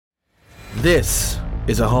This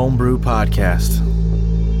is a homebrew podcast.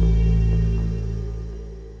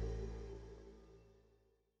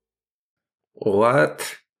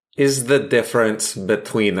 What is the difference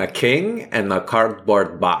between a king and a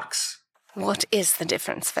cardboard box? What is the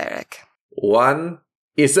difference, Varric? One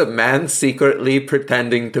is a man secretly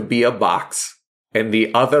pretending to be a box, and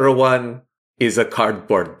the other one is a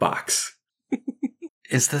cardboard box.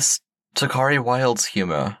 Is this Takari Wild's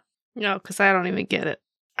humor? No, because I don't even get it.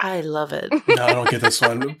 I love it. No, I don't get this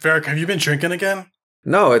one. Varric, have you been drinking again?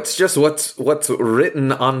 No, it's just what's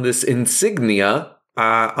written on this insignia.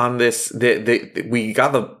 On this, we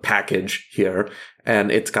got a package here,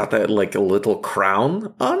 and it's got that like a little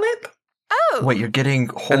crown on it. Oh! Wait, you're getting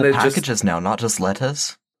whole packages now, not just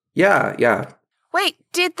letters? Yeah. Wait,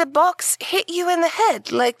 did the box hit you in the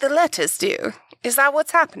head like the letters do? Is that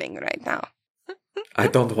what's happening right now? I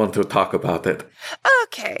don't want to talk about it.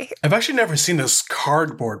 Okay. I've actually never seen this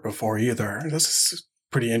cardboard before either. This is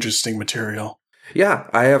pretty interesting material. Yeah,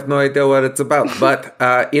 I have no idea what it's about, but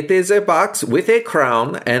it is a box with a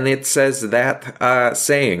crown, and it says that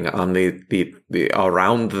saying on the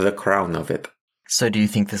around the crown of it. So do you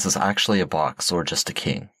think this is actually a box or just a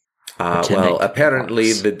king? Well,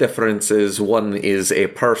 apparently the difference is one is a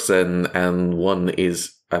person and one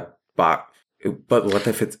is a box. But what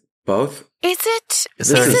if it's both? Is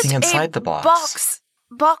there anything inside the box?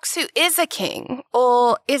 Box who is a king,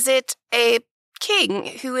 or is it a king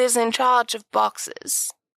who is in charge of boxes?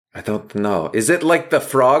 I don't know. Is it like the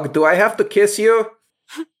frog? Do I have to kiss you?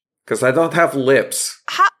 Because I don't have lips.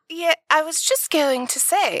 Yeah, I was just going to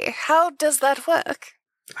say, how does that work?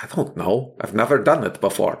 I don't know. I've never done it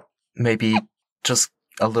before. Maybe just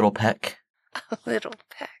a little peck? A little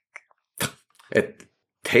peck. It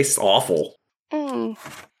tastes awful. Mm.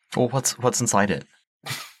 Well, what's inside it?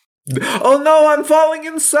 Oh no, I'm falling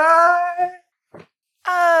inside!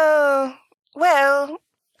 Oh, well,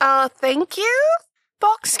 thank you,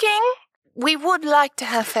 Box King. We would like to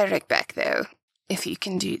have Varric back, though, if you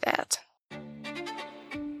can do that.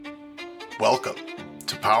 Welcome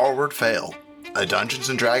to Power Word Fail, a Dungeons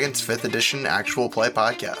 & Dragons 5th edition actual play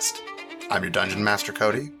podcast. I'm your Dungeon Master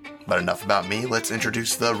Cody, but enough about me, let's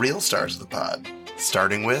introduce the real stars of the pod.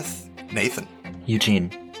 Starting with Nathan.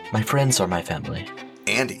 Eugene. My friends are my family.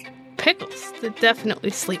 Andy. Pickles. They're definitely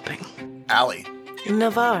sleeping. Allie.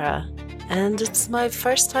 Navara. And it's my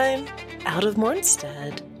first time out of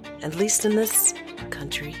Mornstead, at least in this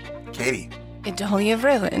country. Katie. Idolia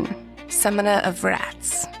Ruin, Summoner of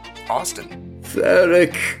Rats. Austin.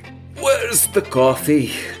 Varric, where's the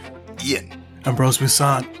coffee? Ian. Ambrose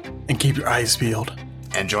Bussant, and keep your eyes peeled.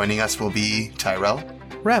 And joining us will be Tyrell.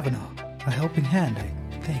 Ravenel, a helping hand,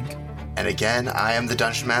 I think. And again, I am the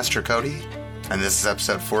Dungeon Master Cody, and this is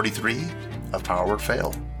episode 43 of Power Word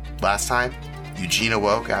Fail. Last time, Eugene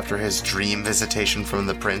awoke after his dream visitation from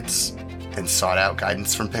the prince and sought out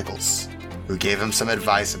guidance from Pickles, who gave him some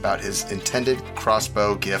advice about his intended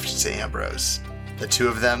crossbow gift to Ambrose. The two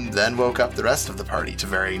of them then woke up the rest of the party to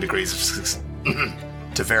varying degrees of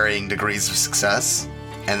success,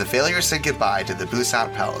 and the failures said goodbye to the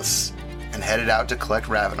Bussant Palace and headed out to collect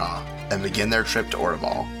Ravenel and begin their trip to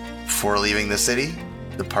Orval. Before leaving the city,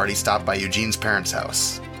 the party stopped by Eugene's parents'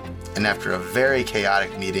 house, and after a very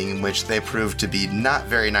chaotic meeting in which they proved to be not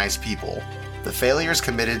very nice people, the failures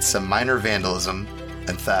committed some minor vandalism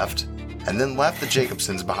and theft, and then left the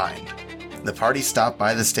Jacobsons behind. The party stopped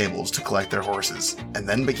by the stables to collect their horses, and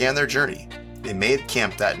then began their journey. They made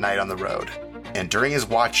camp that night on the road, and during his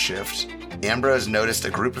watch shift, Ambrose noticed a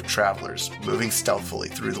group of travelers moving stealthily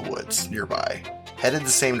through the woods nearby. Headed the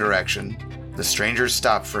same direction, the strangers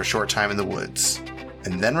stopped for a short time in the woods,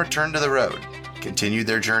 and then returned to the road, continued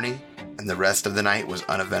their journey, and the rest of the night was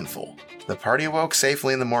uneventful. The party awoke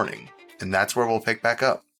safely in the morning, and that's where we'll pick back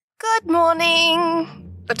up. Good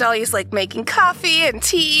morning. Adalia's making coffee and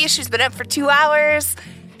tea. She's been up for 2 hours.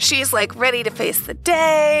 She's ready to face the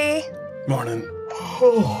day. Morning.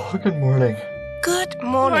 Oh, good morning. Good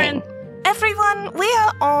morning. Everyone, we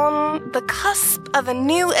are on the cusp of a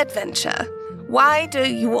new adventure. Why do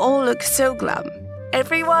you all look so glum?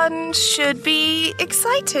 Everyone should be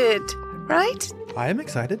excited, right? I am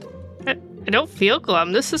excited. I don't feel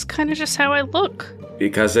glum. This is kind of just how I look.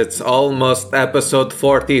 Because it's almost episode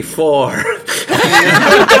 44.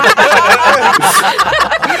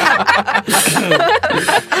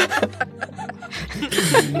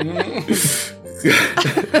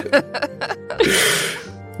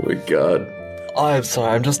 Oh my god. I'm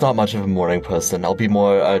sorry, I'm just not much of a morning person. I'll be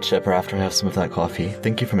more chipper after I have some of that coffee.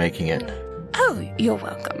 Thank you for making it. Oh, you're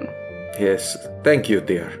welcome. Yes, thank you,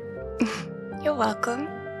 dear. You're welcome.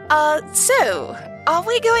 So, Are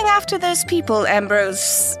we going after those people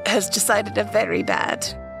Ambrose has decided are very bad?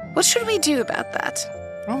 What should we do about that?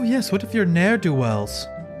 Oh, yes, what if you're ne'er-do-wells?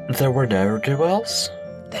 There were ne'er-do-wells?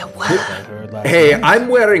 There were. Hey, I'm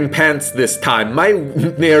wearing pants this time. My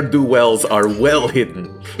ne'er-do-wells are well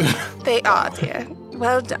hidden. They are, dear.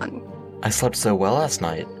 Well done. I slept so well last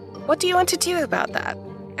night. What do you want to do about that,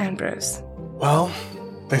 Ambrose? Well,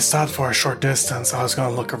 they stopped for a short distance. I was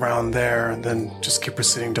going to look around there and then just keep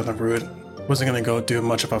proceeding down the route. Wasn't going to go do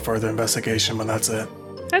much of a further investigation, but that's it.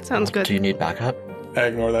 That sounds good. Do you need backup? I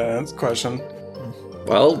ignore that question.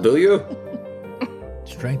 Well, do you?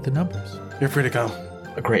 Strength in numbers. You're free to go.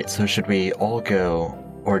 Great, so should we all go,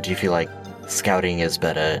 or do you feel like scouting is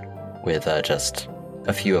better with just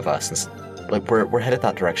a few of us? Like, we're headed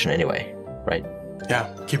that direction anyway, right?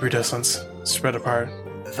 Yeah, keep your distance. Spread apart.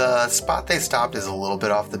 The spot they stopped is a little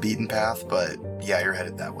bit off the beaten path, but yeah, you're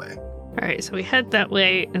headed that way. Alright, so we head that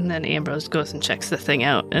way, and then Ambrose goes and checks the thing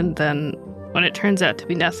out, and then when it turns out to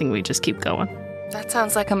be nothing, we just keep going. That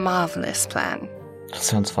sounds like a marvelous plan.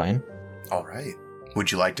 Sounds fine. All right.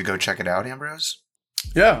 Would you like to go check it out, Ambrose?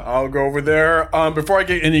 Yeah, I'll go over there. Before I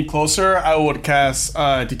get any closer, I would cast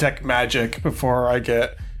Detect Magic before I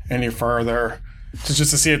get any further.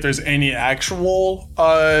 Just to see if there's any actual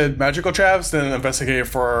magical traps, then investigate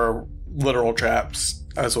for literal traps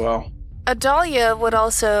as well. Adalia would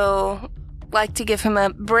also like to give him a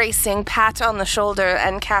bracing pat on the shoulder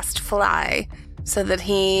and cast Fly so that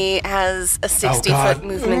he has a 60-foot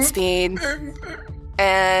movement speed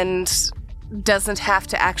and doesn't have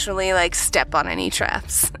to actually, step on any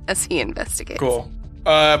traps as he investigates. Cool.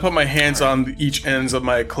 I put my hands on each ends of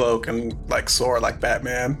my cloak and, soar like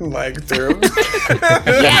Batman, through.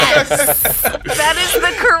 Yes! That is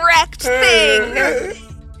the correct thing!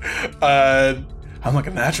 I'm like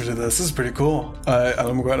a natural to this. This is pretty cool.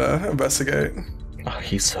 I'm going to investigate. Oh,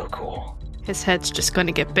 he's so cool. His head's just going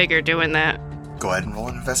to get bigger doing that. Go ahead and roll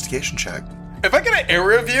an investigation check. If I get an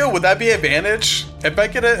area view, would that be advantage? If I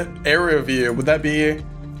get an area view, would that be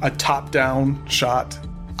a top-down shot?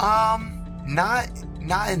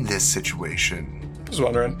 Not in this situation. Just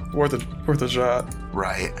wondering. Worth a shot.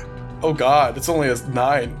 Right. Oh god, it's only a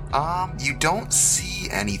 9. You don't see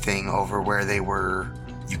anything over where they were.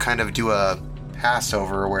 You kind of do a pass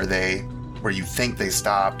over where you think they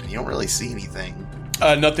stopped, and you don't really see anything.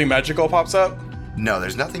 Nothing magical pops up? No,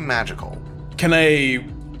 there's nothing magical. Can I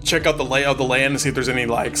check out the layout of the land and see if there's any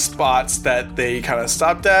spots that they kind of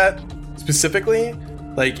stopped at specifically?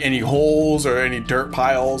 Any holes or any dirt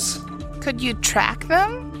piles? Could you track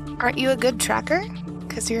them? Aren't you a good tracker?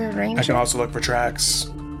 Because you're a ranger. I can also look for tracks.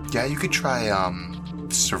 Yeah, you could try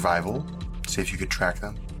survival. See if you could track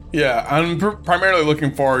them. Yeah, I'm primarily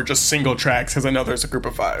looking for just single tracks because I know there's a group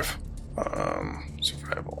of 5.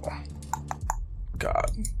 Survival.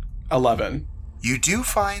 God. 11. You do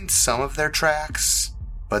find some of their tracks,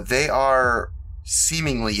 but they are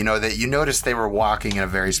seemingly, that you notice they were walking in a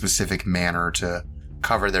very specific manner to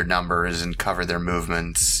cover their numbers and cover their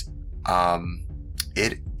movements.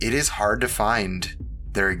 It is hard to find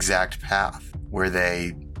their exact path where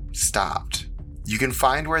they stopped. You can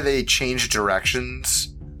find where they changed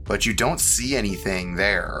directions, but you don't see anything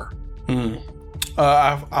there.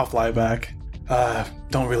 I'll fly back.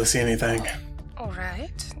 Don't really see anything. All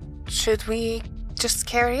right. Should we just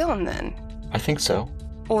carry on then? I think so.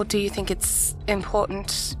 Or do you think it's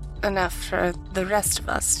important enough for the rest of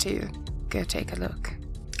us to go take a look?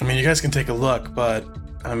 I mean, you guys can take a look, but,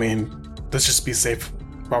 let's just be safe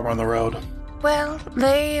while we're on the road. Well,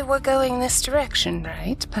 they were going this direction,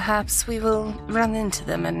 right? Perhaps we will run into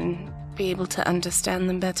them and be able to understand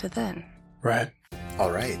them better then. Right.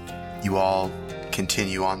 All right. You all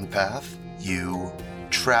continue on the path. You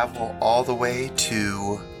travel all the way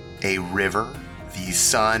to a river. The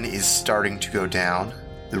sun is starting to go down.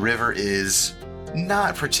 The river is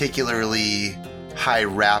not particularly high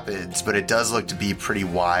rapids, but it does look to be pretty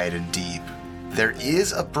wide and deep. There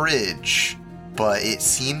is a bridge, but it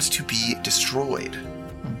seems to be destroyed.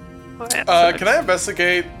 Can I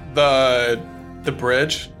investigate the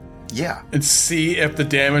bridge? Yeah. And see if the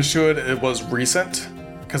damage to it was recent?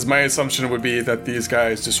 Because my assumption would be that these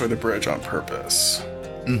guys destroyed the bridge on purpose.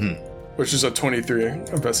 Mm-hmm. Which is a 23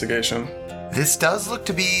 investigation. This does look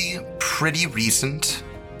to be pretty recent,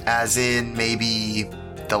 as in maybe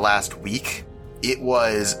the last week. It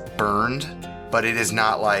was burned, but it is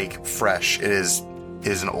not fresh. It is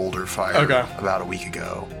an older fire. Okay. About a week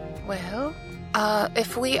ago. Well,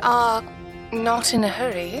 if we are not in a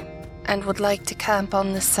hurry and would like to camp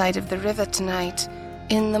on this side of the river tonight,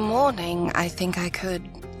 in the morning I think I could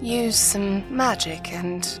use some magic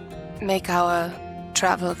and make our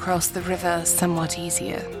travel across the river somewhat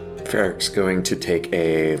easier. Ferric's going to take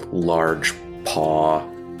a large paw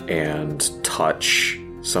and touch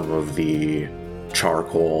some of the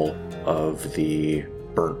charcoal of the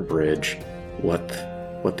burnt bridge.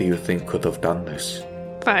 What do you think could have done this?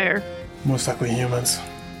 Fire. Most likely humans.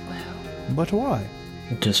 But why?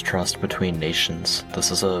 Distrust between nations. This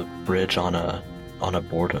is a bridge on a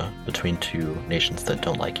border between two nations that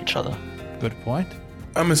don't like each other. Good point.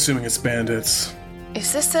 I'm assuming it's bandits.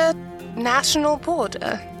 Is this a national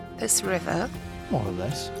border, this river? More or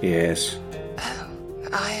less. Yes.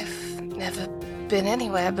 I've never been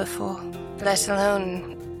anywhere before, let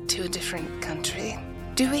alone to a different country.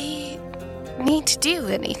 Do we need to do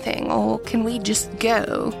anything, or can we just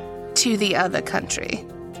go to the other country?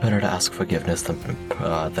 Better to ask forgiveness than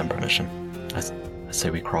permission. I say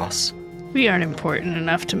we cross. We aren't important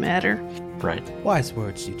enough to matter. Right. Wise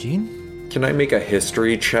words, Eugene. Can I make a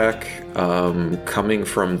history check? Coming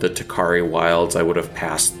from the Takari Wilds, I would have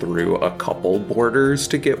passed through a couple borders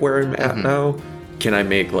to get where I'm at now. Can I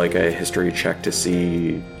make like a history check to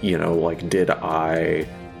see, like, did I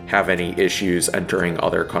have any issues entering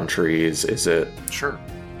other countries? Is it, Sure.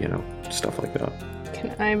 stuff like that?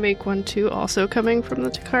 Can I make one too, also coming from the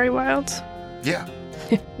Takari Wilds? Yeah.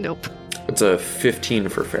 Nope. It's a 15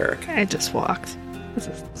 for Ferric. I just walked. This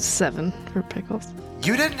is 7 for Pickles.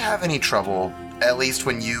 You didn't have any trouble, at least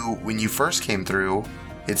when you first came through.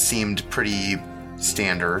 It seemed pretty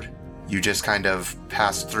standard. You just kind of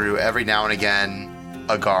passed through. Every now and again,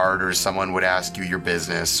 a guard or someone would ask you your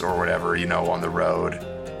business or whatever, on the road.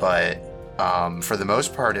 But for the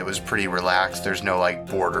most part, it was pretty relaxed. There's no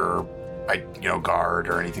border, guard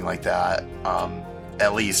or anything like that.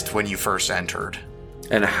 At least when you first entered.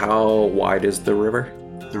 And how wide is the river?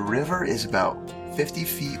 The river is about 50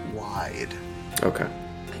 feet wide. Okay.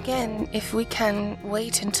 Again, if we can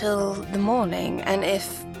wait until the morning, and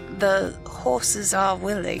if the horses are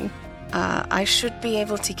willing, I should be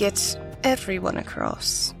able to get everyone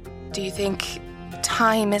across. Do you think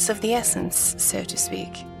time is of the essence, so to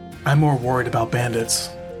speak? I'm more worried about bandits,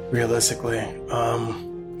 realistically.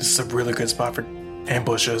 This is a really good spot for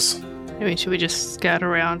ambushes. I mean, should we just scout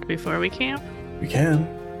around before we camp? We can.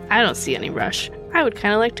 I don't see any rush. I would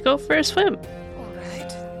kind of like to go for a swim. All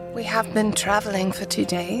right. We have been traveling for 2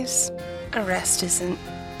 days. A rest isn't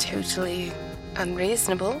totally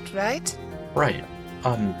unreasonable, right? Right.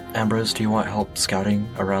 Ambrose, do you want help scouting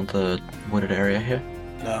around the wooded area here?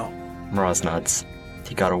 No. Miraz nods.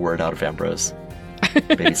 He got a word out of Ambrose.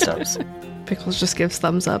 Baby steps. Pickles just gives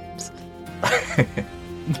thumbs ups.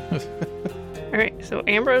 Alright, so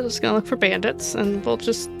Ambrose is going to look for bandits, and we'll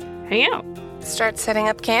just hang out, Start setting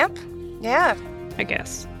up camp? Yeah. I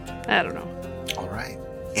guess. I don't know. All right.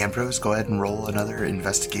 Ambrose, go ahead and roll another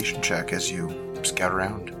investigation check as you scout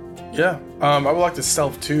around. Yeah. I would like to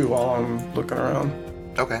stealth too while I'm looking around.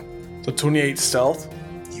 Okay. So 28 stealth.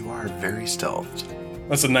 You are very stealthed.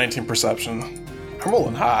 That's a 19 perception. I'm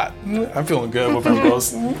rolling hot. I'm feeling good with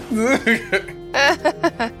Ambrose.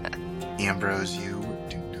 Ambrose, you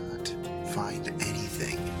do not find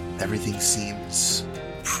anything. Everything seems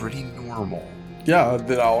pretty normal. Yeah,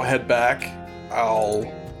 then I'll head back.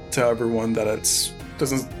 I'll tell everyone that I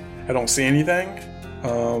don't see anything.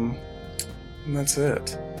 And that's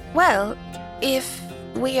it. Well, if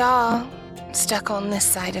we are stuck on this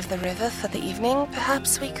side of the river for the evening,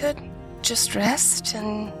 perhaps we could just rest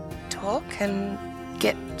and talk and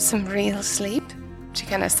get some real sleep. She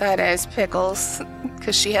kind of side-eyes Pickles,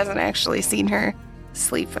 because she hasn't actually seen her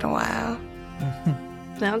sleep in a while.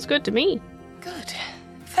 Sounds good to me. Good.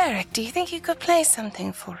 Ferric, do you think you could play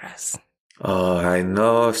something for us? Oh, I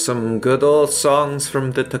know of some good old songs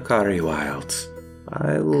from the Takari Wilds.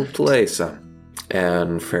 I will play some.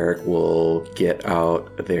 And Ferric will get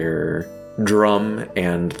out their drum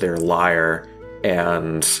and their lyre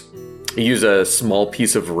and use a small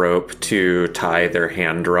piece of rope to tie their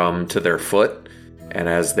hand drum to their foot. And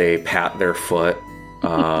as they pat their foot,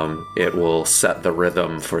 it will set the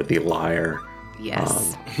rhythm for the lyre.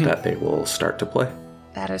 Yes. That they will start to play.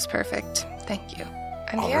 That is perfect. Thank you.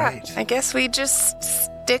 And All yeah, right. I guess we just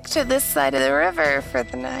stick to this side of the river for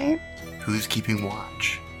the night. Who's keeping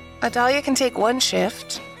watch? Adalia can take one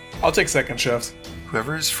shift. I'll take second shift.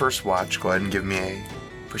 Whoever is first watch, go ahead and give me a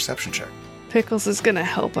perception check. Pickles is going to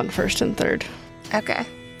help on first and third. Okay.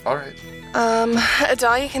 All right.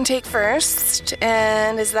 Adalia can take first.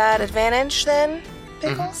 And is that advantage then,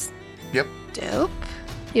 Pickles? Yep. Dope.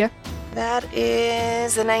 Yeah. That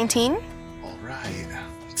is a 19. All right.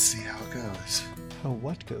 Let's see how it goes. Oh,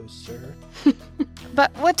 what goes, sir?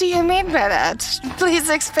 But what do you mean by that? Please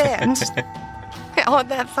expand on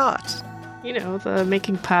that thought. You know, the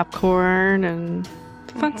making popcorn and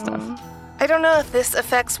the fun stuff. I don't know if this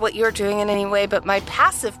affects what you're doing in any way, but my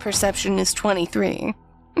passive perception is 23.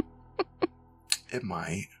 It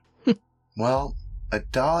might. Well,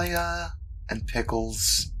 Adalia and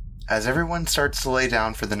Pickles, as everyone starts to lay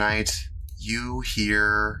down for the night, you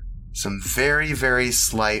hear some very, very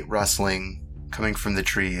slight rustling coming from the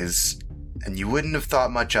trees, and you wouldn't have thought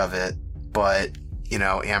much of it, but,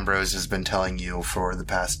 Ambrose has been telling you for the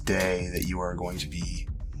past day that you are going to be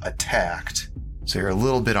attacked. So you're a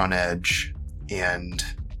little bit on edge, and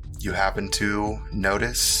you happen to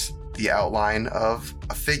notice the outline of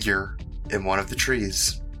a figure in one of the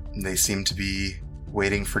trees. And they seem to be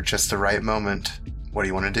waiting for just the right moment. What do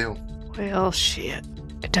you want to do? Well, shit.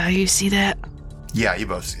 Do you see that? Yeah, you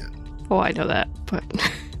both see it. Oh, I know that, but...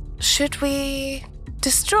 Should we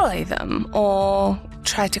destroy them or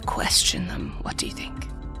try to question them? What do you think?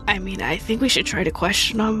 I mean, I think we should try to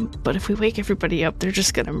question them, but if we wake everybody up, they're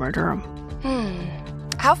just gonna murder them.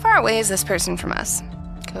 How far away is this person from us,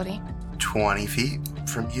 Cody? 20 feet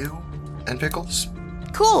from you and Pickles.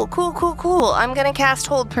 Cool. I'm gonna cast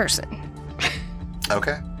Hold Person.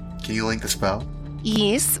 Okay. Can you link the spell?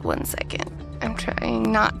 Yes, 1 second. I'm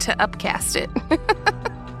trying not to upcast it.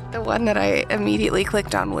 The one that I immediately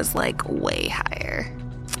clicked on was way higher.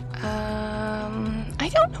 I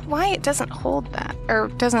don't know why it doesn't hold that, or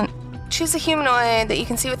doesn't. Choose a humanoid that you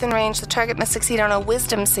can see within range. The target must succeed on a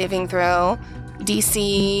wisdom saving throw,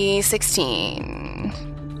 DC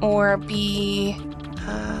 16, or be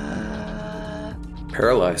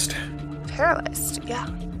Paralyzed. Paralyzed, yeah.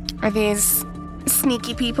 Are these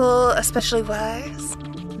sneaky people especially wise?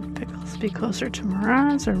 Pickles be closer to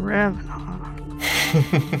Mirage or Ravenna?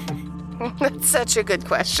 That's such a good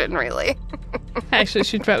question, really. Actually,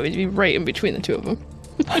 she'd probably be right in between the two of them.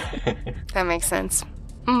 That makes sense.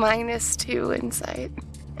 -2 insight.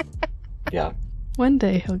 Yeah. One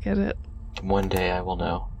day he'll get it. One day I will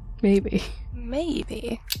know. Maybe.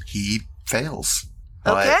 He fails.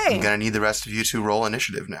 Okay. But I'm going to need the rest of you to roll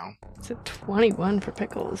initiative now. It's a 21 for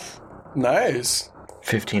Pickles. Nice.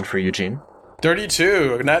 15 for Eugene.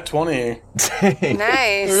 32, not 20.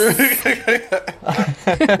 Nice.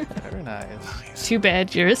 Very nice. Too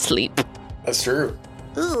bad you're asleep. That's true.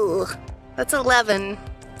 Ooh, that's 11.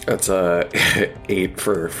 That's 8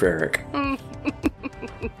 for Ferric.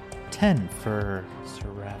 10 for Sir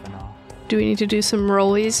Ravenel. Do we need to do some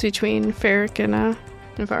rollies between Ferric and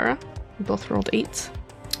Navara? We both rolled 8s.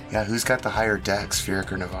 Yeah, who's got the higher dex,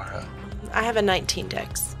 Ferric or Navarra? I have a 19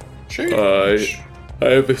 dex. Sheesh. I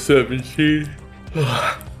have a 17.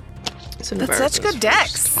 So That's Navara such goes good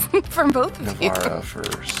decks from both of you. Navarra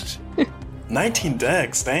first. 19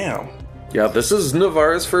 decks, damn. Yeah, this is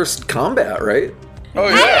Navarre's first combat, right? Oh,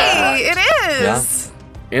 yeah. Hey, it is.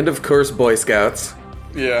 And of course, Boy Scouts.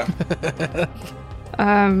 Yeah.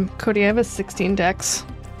 Cody, I have a 16 dex.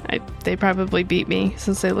 They probably beat me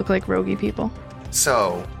since they look like roguey people.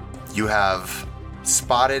 So, you have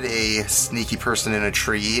spotted a sneaky person in a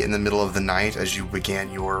tree in the middle of the night as you began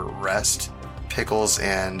your rest. Pickles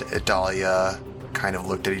and Adalia kind of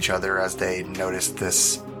looked at each other as they noticed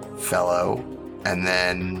this fellow, and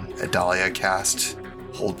then Adalia cast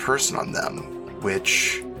Hold Person on them,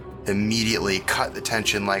 which immediately cut the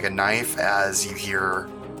tension like a knife as you hear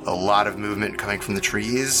a lot of movement coming from the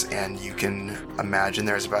trees, and you can imagine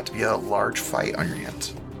there's about to be a large fight on your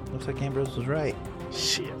hands. Looks like Ambrose was right.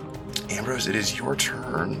 Shit. Ambrose, it is your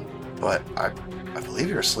turn, but I believe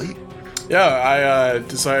you're asleep. Yeah, I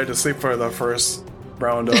decided to sleep for the first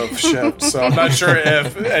round of shift, so I'm not sure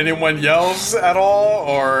if anyone yells at all,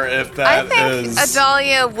 or if I that think is...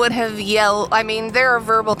 Adalia would have yelled. I mean, there are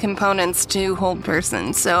verbal components to Hold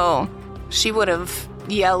Person, so she would have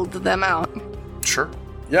yelled them out. Sure.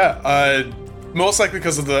 Yeah, most likely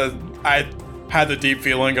because of I had the deep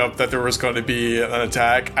feeling of that there was going to be an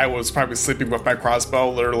attack. I was probably sleeping with my crossbow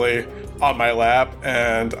literally on my lap,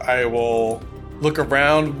 and I will look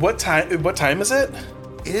around. What time is it?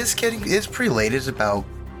 It's pretty late. It's about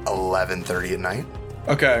 11:30 at night.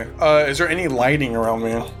 Okay. Is there any lighting around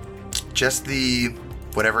me? Just the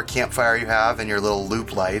whatever campfire you have and your little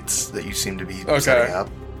loop lights that you seem to be setting up.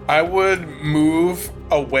 I would move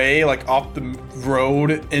away, off the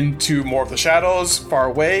road into more of the shadows, far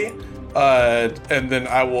away, and then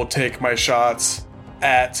I will take my shots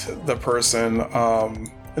at the person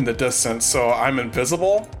in the distance. So I'm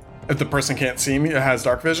invisible. If the person can't see me, it has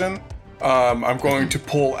dark vision. I'm going to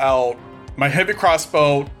pull out my heavy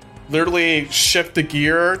crossbow, literally shift the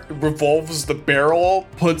gear, revolves the barrel,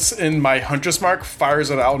 puts in my hunter's mark, fires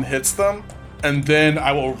it out and hits them. And then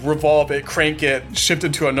I will revolve it, crank it, shift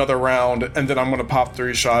it to another round, and then I'm going to pop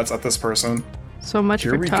 3 shots at this person. So much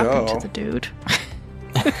Here for we talking go. to the dude.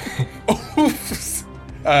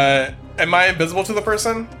 am I invisible to the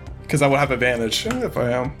person? Because I would have advantage if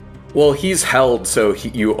I am. Well, he's held, so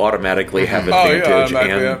you automatically have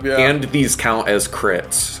advantage, and these count as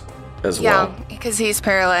crits as well. Yeah, because he's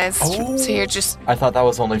paralyzed. So you're just... I thought that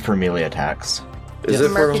was only for melee attacks. Is it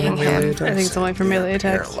for murking only him. melee I attacks? think it's only for melee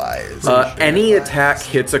attacks. Paralyzed. Any attack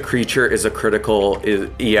hits a creature is a critical,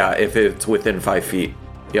 if it's within 5 feet.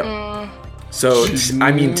 Yep. So,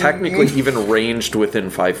 I mean, technically, even ranged within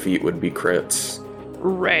 5 feet would be crits.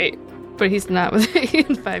 Right. But he's not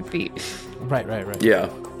within 5 feet. Right. Yeah.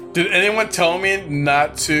 Did anyone tell me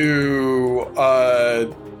not to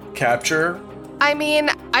capture? I mean,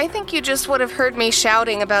 I think you just would have heard me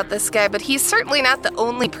shouting about this guy, but he's certainly not the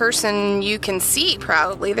only person you can see,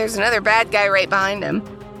 probably. There's another bad guy right behind him.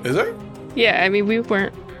 Is there? Yeah, I mean, we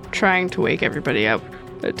weren't trying to wake everybody up.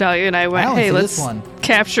 Dahlia and I went, only hey, see let's this one.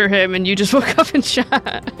 capture him, and you just woke up and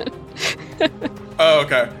shot. Oh,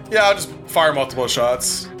 okay. Yeah, I'll just fire multiple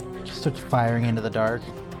shots. Just start firing into the dark.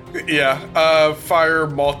 Yeah, fire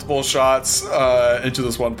multiple shots into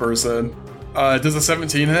this one person. Does a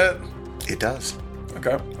 17 hit? It does.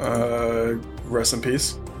 Okay. Rest in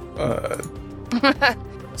peace.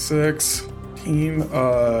 16.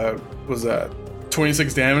 Was that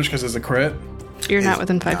 26 damage because it's a crit? You're not It's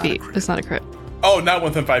within 5 not a feet. crit. It's not a crit. Oh, not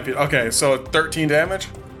within 5 feet. Okay, so 13 damage.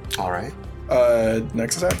 All right.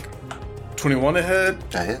 Next attack. 21 to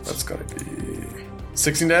hit. That hits. That's gonna be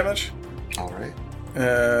 16 damage. All right.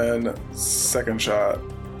 And second shot.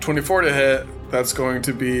 24 to hit. That's going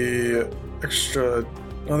to be extra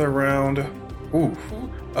another round. Ooh.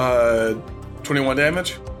 21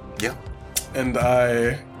 damage. Yeah. And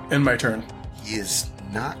I end my turn. He is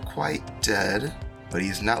not quite dead, but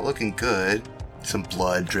he's not looking good. Some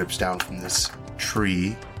blood drips down from this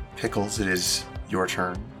tree. Pickles, it is your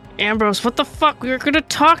turn. Ambrose, what the fuck? We were gonna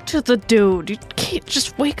talk to the dude. You can't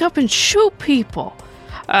just wake up and shoot people.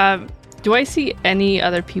 Do I see any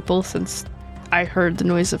other people since I heard the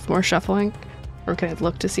noise of more shuffling? Or can I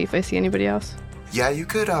look to see if I see anybody else? Yeah, you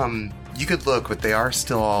could look, but they are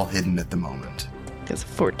still all hidden at the moment. Because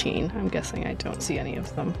 14, I'm guessing I don't see any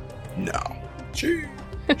of them. No.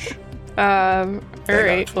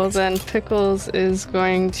 Alright, well then Pickles is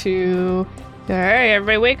going to... Alright,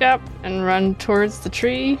 everybody wake up and run towards the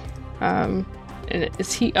tree. And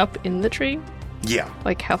is he up in the tree? Yeah,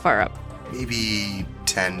 Like, how far up? maybe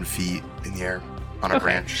 10 feet in the air on a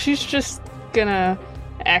branch. She's just gonna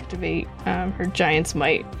activate her Giant's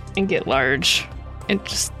Might and get large and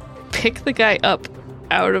just pick the guy up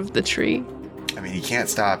out of the tree. I mean, he can't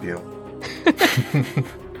stop you.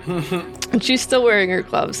 And she's still wearing her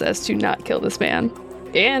gloves as to not kill this man.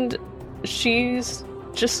 And she's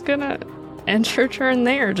just gonna end her turn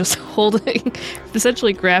there, just holding,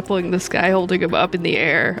 essentially grappling this guy, holding him up in the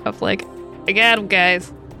air of like, I got him,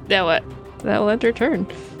 guys. Now what? That'll end her turn.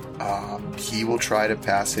 He will try to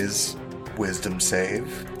pass his wisdom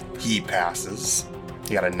save. He passes.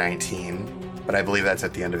 He got a 19, but I believe that's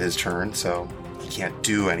at the end of his turn, so he can't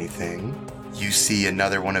do anything. You see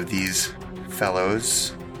another one of these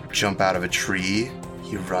fellows jump out of a tree.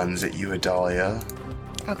 He runs at you, Adalia.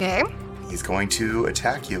 Okay. He's going to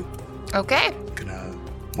attack you. Okay. Gonna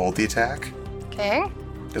multi-attack. Okay.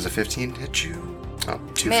 Does a 15 hit you? Oh,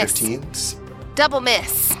 two Miss. 15s. Double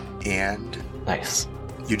miss. And Nice.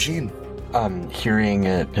 Eugene.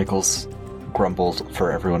 Hearing Pickles grumble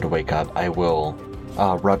for everyone to wake up, I will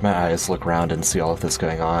rub my eyes, look around, and see all of this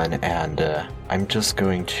going on, and I'm just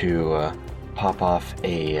going to pop off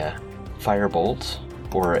a firebolt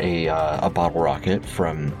or a bottle rocket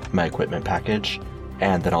from my equipment package,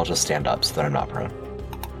 and then I'll just stand up so that I'm not prone.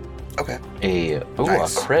 Okay. A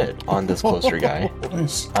Nice. crit on this closer guy.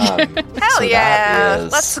 Nice. Hell So yeah. that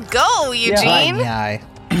is- Let's go, Eugene. Yeah.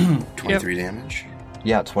 23 damage.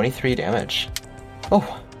 Yeah, 23 damage. Oh,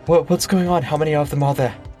 what's going on? How many of them are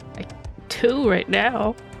there? 2 right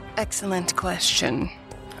now. Excellent question.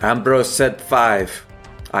 Ambrose said 5.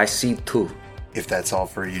 I see 2. If that's all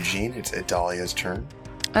for Eugene, it's Adalia's turn.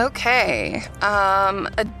 Okay.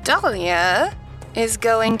 Adalia is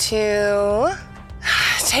going to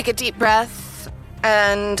take a deep breath,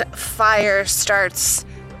 and fire starts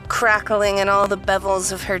crackling in all the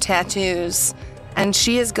bevels of her tattoos. And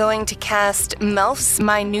she is going to cast Melf's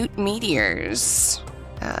Minute Meteors.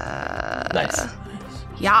 Nice.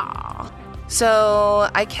 Yeah. So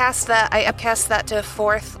I cast that. I upcast that to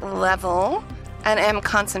 4th level, and am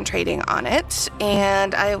concentrating on it.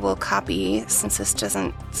 And I will copy, since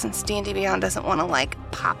D&D Beyond doesn't want to like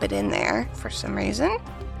pop it in there for some reason.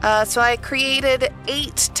 So I created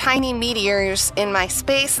 8 tiny meteors in my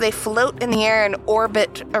space. They float in the air and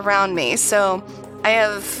orbit around me. So I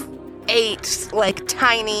have 8 like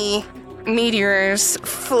tiny meteors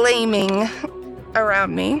flaming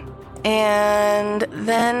around me. And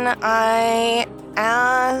then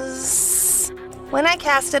when I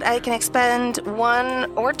cast it, I can expend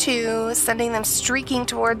 1 or 2, sending them streaking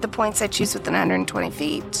toward the points I choose within 120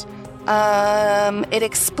 feet. It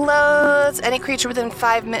explodes. Any creature within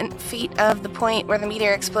 5 feet of the point where the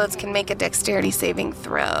meteor explodes can make a dexterity saving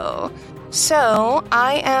throw. So,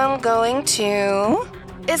 I am going to...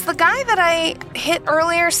 Is the guy that I hit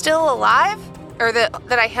earlier still alive? Or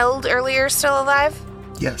that I held earlier still alive?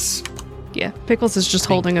 Yes. Yeah, Pickles is just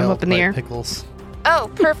holding him up in the air. Pickles. Oh,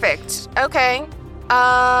 perfect. Okay.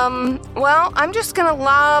 Well, I'm just gonna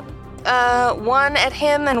lob 1 at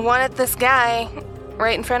him and 1 at this guy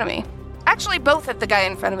right in front of me. Actually, both at the guy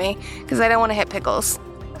in front of me, because I don't want to hit Pickles.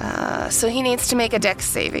 So he needs to make a dex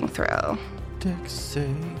saving throw. Dex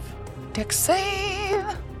save. Dex save.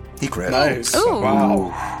 He crit. Nice. Ooh.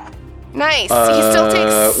 Wow. Nice. He still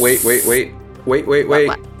takes... Wait. What? Wait,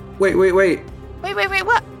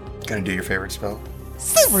 what? Gonna do your favorite spell?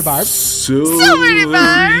 Silver barb. Silvery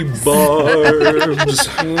barbs.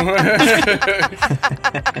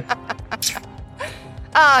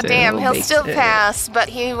 Oh, damn. Still He'll makes still it. pass, but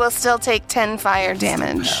he will still take 10 fire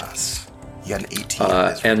damage. Yes. You got an 18. on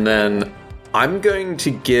this. And then I'm going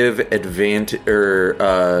to give advantage or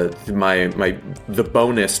the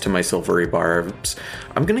bonus to my silvery barbs.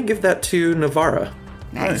 I'm going to give that to Navara.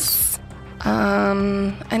 Nice.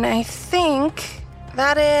 And I think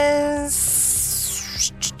that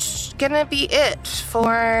is gonna be it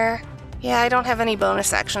for... Yeah, I don't have any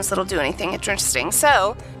bonus actions that'll do anything interesting.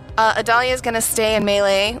 So, Adalia is gonna stay in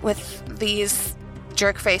melee with these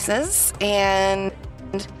jerk faces, and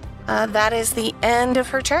that is the end of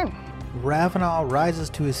her turn. Ravenal rises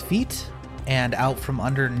to his feet, and out from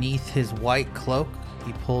underneath his white cloak,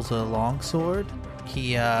 he pulls a longsword.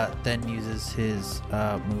 He then uses his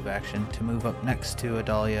move action to move up next to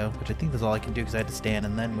Adalia, which I think is all I can do because I had to stand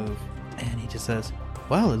and then move. And he just says,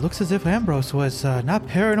 well, it looks as if Ambrose was not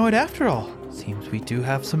paranoid after all. Seems we do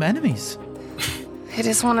have some enemies. It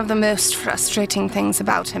is one of the most frustrating things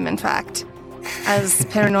about him, in fact. As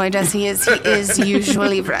paranoid as he is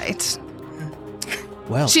usually right.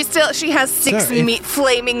 Well, She has 6 Sir,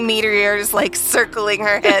 flaming meteors, like, circling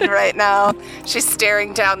her head right now. She's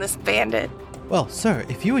staring down this bandit. well, sir,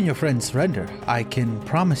 if you and your friends surrender, I can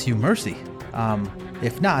promise you mercy.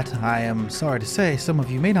 If not, I am sorry to say some of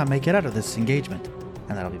you may not make it out of this engagement.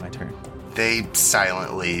 And that'll be my turn. They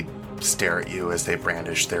silently stare at you as they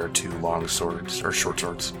brandish their 2 long swords, or short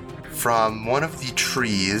swords. From one of the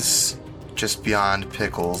trees just beyond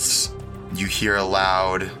Pickles, you hear a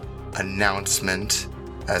loud announcement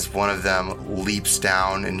as one of them leaps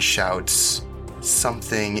down and shouts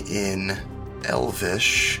something in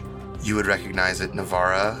Elvish. You would recognize it,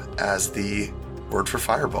 Navara, as the word for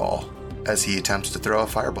fireball, as he attempts to throw a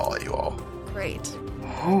fireball at you all. Great.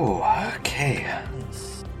 Oh, okay.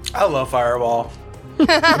 I love Fireball. I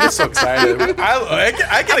get so excited. I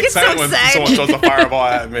get excited so when excited. someone throws a fireball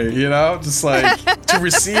at me, you know? Just like to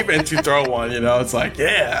receive and to throw one, you know? It's like,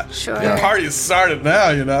 yeah. Sure. The party's started now,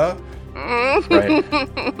 you know? Right.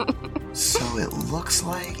 So it looks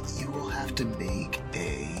like you will have to make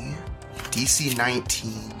a DC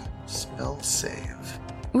 19 spell save.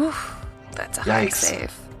 Oof. That's a high Yikes.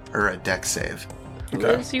 save. Or a deck save.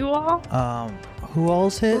 Liz, you all? Who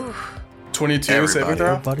all's hit? 22 saving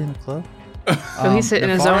throw? Everybody in the club? So he's hitting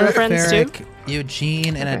his own friends, too? Farrick,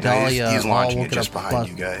 Eugene, and Yeah, Adalia he's all launching will it get just a behind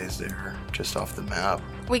you guys there, just off the map.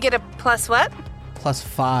 We get a plus what? plus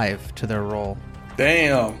 5 to their roll.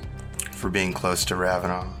 Damn. For being close to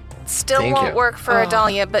Ravenel. Still Thank won't you. work for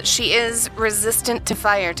Adalia, but she is resistant to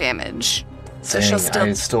fire damage. So Dang, she'll still...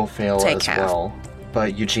 I still fail take as half. well.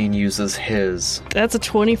 But Eugene uses his. That's a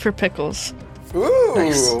 20 for Pickles. Ooh.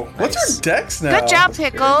 Nice. What's Nice. our dex now? Good job,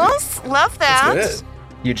 Pickles. Love that. That's good.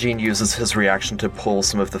 Eugene uses his reaction to pull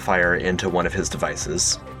some of the fire into one of his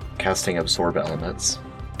devices, casting absorb elements.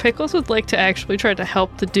 Pickles would like to actually try to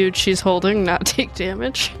help the dude she's holding not take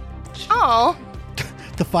damage. Oh,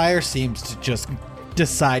 The fire seems to just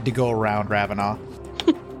decide to go around Ravenel.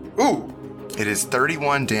 Ooh. It is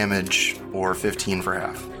 31 damage or 15 for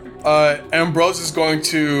half. Ambrose is going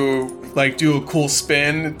to like do a cool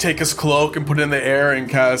spin, take his cloak and put it in the air and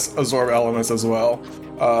cast absorb elements as well.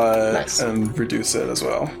 Nice. And reduce it as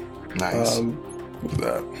well. Nice. With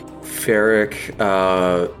that. Ferric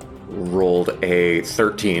rolled a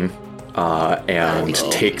 13 and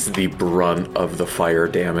takes the brunt of the fire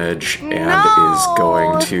damage and is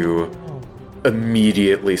going to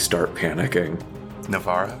immediately start panicking.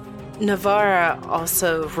 Navara? Navara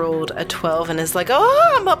also rolled a 12 and is like,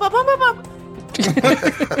 oh, I'm up.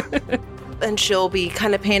 and she'll be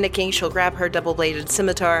kind of panicking. She'll grab her double-bladed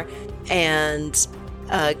scimitar and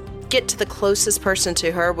get to the closest person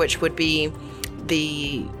to her, which would be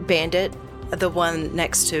the bandit, the one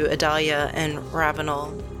next to Adalia and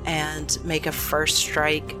Ravenel, and make a first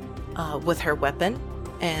strike with her weapon.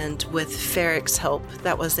 And with Ferric's help,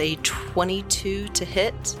 that was a 22 to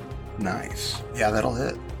hit. Nice. Yeah, that'll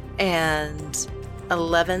hit. And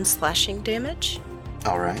 11 slashing damage.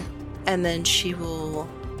 All right. And then she will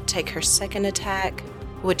take her second attack,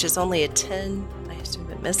 which is only a 10. I assume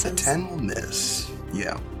it misses. A 10 will miss.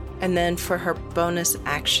 Yeah. And then for her bonus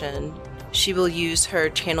action, she will use her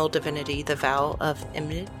Channel Divinity, the Vow of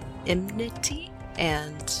Enmity,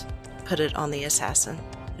 and put it on the assassin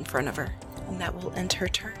in front of her. And that will end her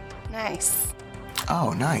turn. Nice.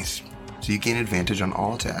 Oh, nice. So you gain advantage on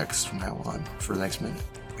all attacks from now on for the next minute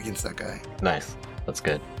against that guy. Nice. That's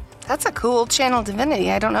good. That's a cool Channel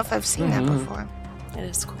Divinity. I don't know if I've seen that before. It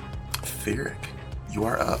is cool. Ferric, you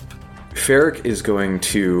are up. Ferric is going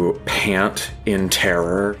to pant in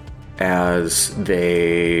terror as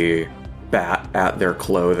they bat at their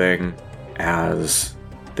clothing, as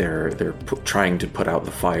they're trying to put out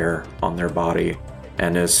the fire on their body.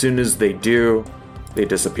 And as soon as they do, they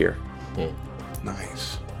disappear.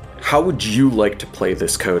 Nice. How would you like to play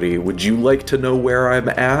this, Cody? Would you like to know where I'm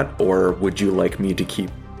at, or would you like me to keep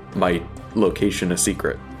my location a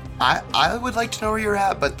secret? I would like to know where you're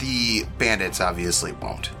at, but the bandits obviously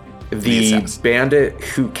won't. The bandit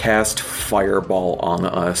who cast Fireball on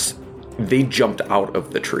us, they jumped out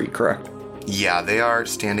of the tree, correct? Yeah, they are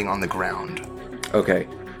standing on the ground. Okay.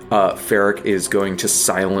 Ferric is going to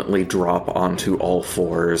silently drop onto all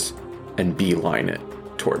fours and beeline it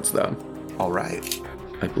towards them. All right.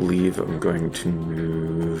 I believe I'm going to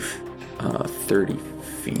move 30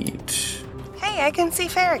 feet. Hey, I can see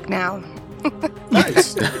Ferric now.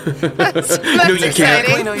 Nice. That's No, you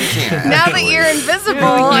exciting. can't. No, you can't. Now that you're invisible,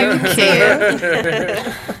 I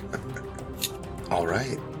can. All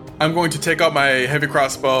right. I'm going to take out my heavy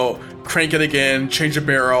crossbow, crank it again, change the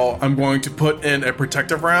barrel. I'm going to put in a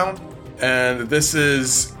protective round. And this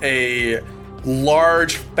is a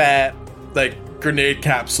large, fat, grenade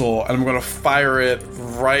capsule. And I'm going to fire it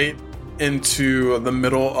right into the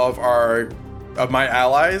middle of my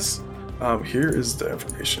allies. Here is the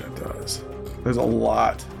information it does. There's a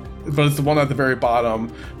lot, but it's the one at the very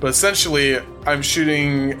bottom. But essentially, I'm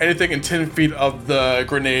shooting anything in 10 feet of the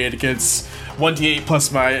grenade gets 1d8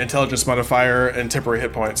 plus my intelligence modifier and temporary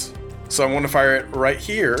hit points. So I'm going to fire it right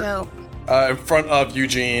here, Dope. in front of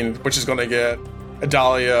Eugene, which is going to get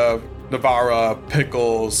Adalia, Navarra,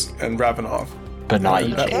 Pickles, and Ravenov. But not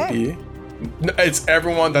That Eugene. would be. It's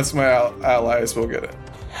everyone that's my allies will get it.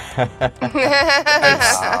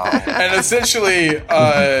 And essentially,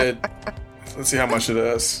 let's see how much it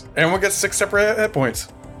is. Everyone gets 6 separate hit points.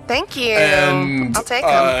 Thank you. And I'll take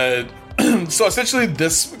them. so essentially,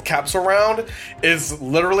 this capsule round is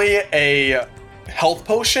literally a health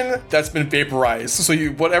potion that's been vaporized. So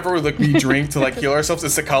whatever we drink to heal ourselves,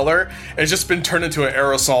 it's the color. It's just been turned into an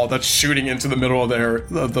aerosol that's shooting into the middle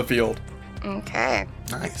of the field. Okay.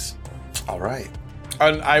 Nice. All right.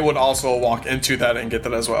 And I would also walk into that and get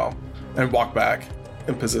that as well, and walk back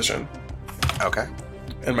in position. Okay.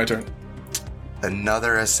 End my turn.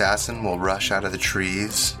 Another assassin will rush out of the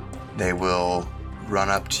trees. They will run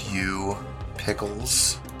up to you,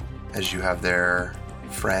 Pickles, as you have their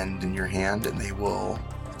friend in your hand, and they will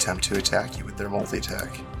attempt to attack you with their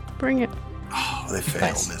multi-attack. Bring it. Oh, they fail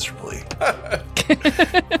Nice. miserably.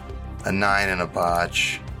 A 9 and a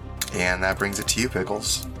botch. And that brings it to you,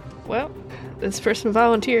 Pickles. Well, this person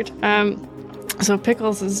volunteered. So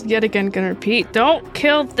Pickles is yet again gonna repeat, don't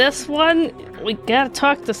kill this one. We gotta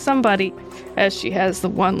talk to somebody. As she has the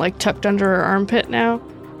one tucked under her armpit now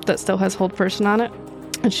that still has hold person on it.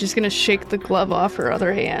 And she's gonna shake the glove off her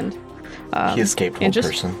other hand. He escaped and one just-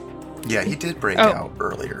 person. Yeah, he did break Oh. out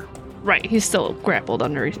earlier. Right, he's still grappled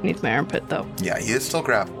underneath my armpit though. Yeah, he is still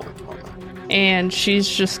grappled at the moment. And she's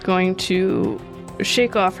just going to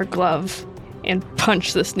shake off her glove and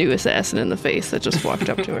punch this new assassin in the face that just walked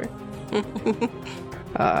up to her.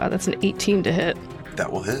 That's an 18 to hit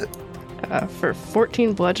That will hit. for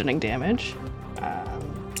 14 bludgeoning damage.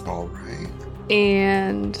 All right.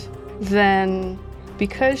 And then,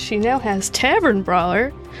 because she now has Tavern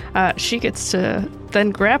Brawler, she gets to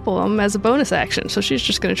then grapple him as a bonus action. So she's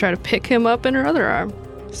just going to try to pick him up in her other arm.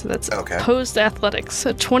 So that's Okay. opposed athletics.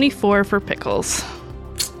 A 24 for Pickles.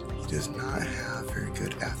 He does not have very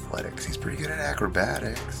good athletics. He's pretty good at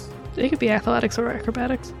acrobatics. It could be athletics or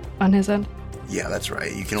acrobatics on his end. Yeah, that's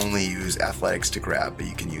right. You can only use athletics to grab, but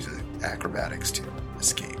you can use acrobatics to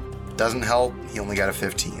escape. Doesn't help. He only got a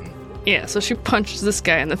 15. Yeah, so she punches this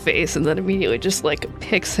guy in the face and then immediately just, like,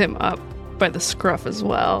 picks him up by the scruff as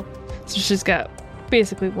well. So she's got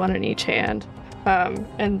basically one in each hand.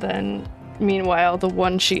 And then, meanwhile, the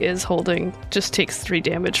one she is holding just takes 3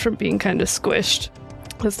 damage from being kind of squished.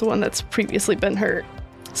 That's the one that's previously been hurt.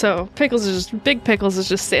 So Big Pickles is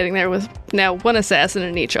just standing there with now one assassin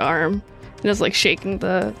in each arm. And is, like, shaking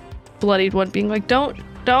the bloodied one, being like, don't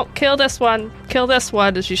kill this one,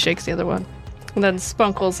 as she shakes the other one. And then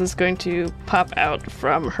Spunkles is going to pop out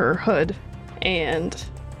from her hood and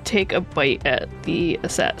take a bite at the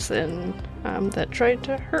assassin that tried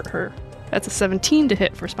to hurt her. That's a 17 to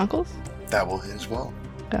hit for Spunkles. That will hit as well.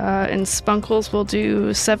 And Spunkles will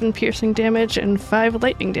do 7 piercing damage and 5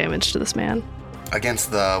 lightning damage to this man. Against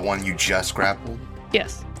the one you just grappled?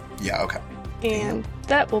 Yes. Yeah, okay. And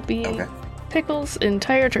that will be Okay. Pickles'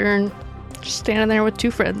 entire turn, just standing there with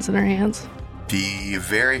 2 friends in her hands. The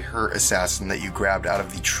very hurt assassin that you grabbed out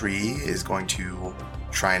of the tree is going to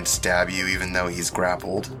try and stab you even though he's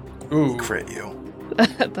grappled. Ooh. Crit you.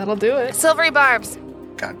 That'll do it. Silvery barbs.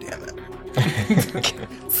 God damn it.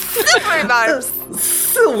 Silvery barbs.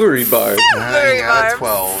 Silvery bar. I got a barbs.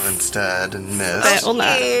 12 instead and missed. That will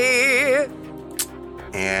not. Yeah.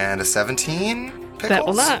 And a 17? Pickles? That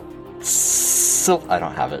will not. I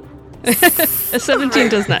don't have it. A 17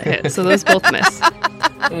 does not hit, so those both miss.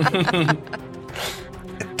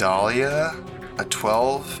 Dahlia, a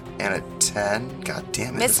 12 and a 10. God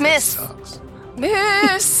damn it. Miss, this guy miss. sucks.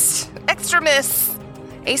 Miss. Extra miss.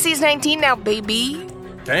 AC's 19 now, baby.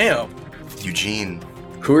 Damn. Eugene.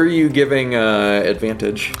 Who are you giving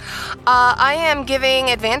advantage? I am giving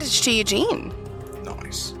advantage to Eugene.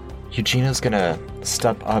 Nice. Eugenia's gonna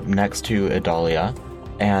step up next to Adalia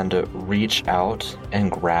and reach out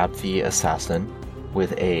and grab the assassin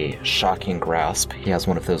with a shocking grasp. He has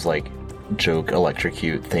one of those, like, joke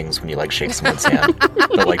electrocute things when you, like, shake someone's hand,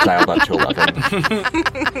 but, like, dialed up to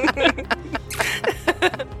 11.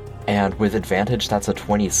 And with advantage, that's a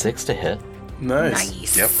 26 to hit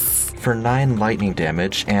Nice. Yep. for 9 lightning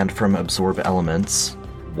damage, and from absorb elements,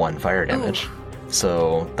 1 fire damage.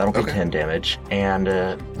 So that'll be Okay. 10 damage. And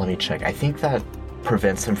let me check. I think that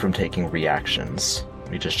prevents him from taking reactions.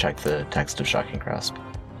 Let me just check the text of Shocking Grasp.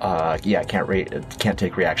 Yeah, can't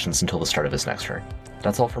take reactions until the start of his next turn.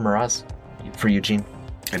 That's all for Miraz. For Eugene.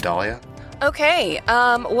 And Dahlia? Okay,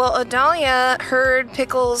 well, Adalia heard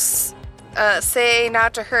Pickles say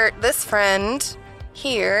not to hurt this friend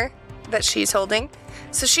here that she's holding.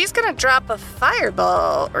 So she's gonna drop a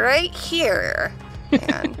fireball right here.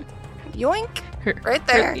 And yoink, right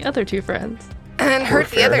there. Hurt the other 2 friends. And Poor hurt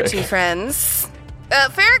the other Ferric. 2 friends.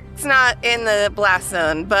 Ferric's not in the blast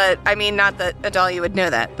zone, but I mean, not that Adalia would know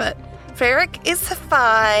that, but Ferric is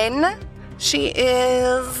fine. She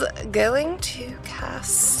is going to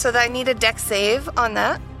cast. So that I need a dex save on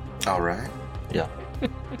that. All right. Yeah.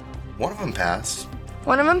 One of them passed.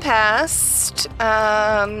 One of them passed.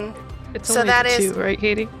 It's So only that the is- 2, right,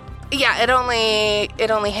 Katie? Yeah, it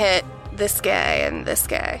only hit this guy and this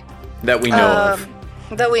guy. That we know of.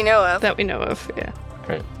 That we know of. That we know of, yeah.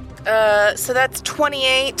 Right. So that's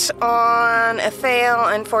 28 on a fail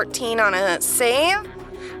and 14 on a save.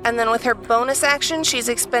 And then with her bonus action, she's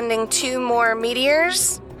expending 2 more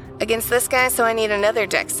meteors against this guy, so I need another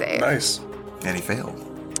dex save. Nice. And he failed.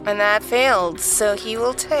 And that failed, so he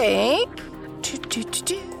will take...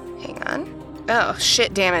 Hang on. Oh,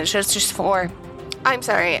 shit damage. That's just 4. I'm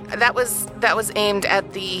sorry. That was aimed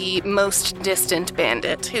at the most distant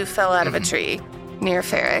bandit who fell out of a tree near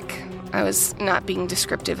Ferric. I was not being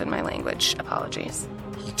descriptive in my language. Apologies.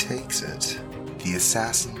 He takes it. The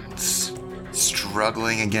assassins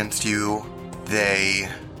struggling against you, they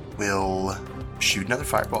will shoot another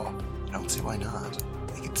fireball. I don't see why not.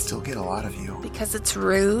 They could still get a lot of you. Because it's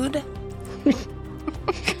rude.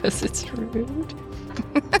 Because it's rude.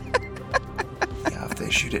 Yeah, if they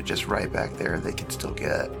shoot it just right back there, they could still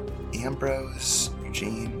get Ambrose,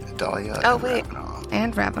 Eugene, Adalia, Oh, and wait. Ravenel.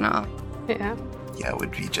 And Ravenel. Yeah. Yeah, it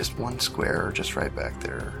would be just one square just right back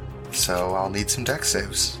there. So I'll need some dex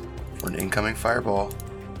saves for an incoming fireball.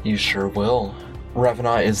 You sure will.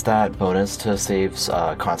 Revenant, is that bonus to saves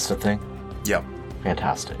constant thing? Yep.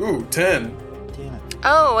 Fantastic. Ooh, 10. Damn it.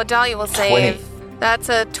 Oh, Adalia will 20. save. That's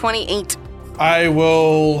a 28. I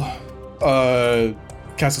will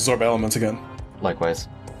cast Absorb Elements again. Likewise.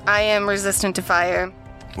 I am resistant to fire.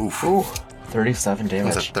 Oof. Ooh, 37 That's a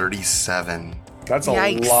damage. 37. That's a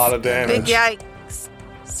Yikes. lot of Big damage. yikes.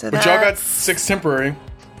 So But y'all got that's... 6 temporary.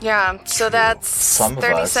 Yeah, so that's Some of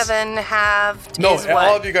 37 halved No, is all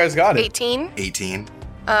what? of you guys got it. 18? 18.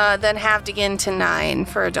 Then halved again to 9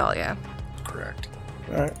 for Adalia. Correct.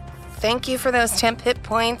 All right. Thank you for those temp hit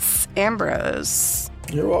points, Ambrose.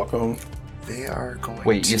 You're welcome. They are going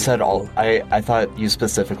Wait, to... you said all... I thought you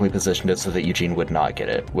specifically positioned it so that Eugene would not get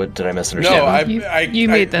it. What, did I No, misunderstand? You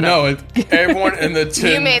made that No, everyone in the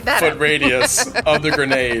made that 10-foot up. radius of the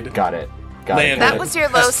grenade. Got it. That was your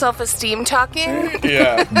low self-esteem talking?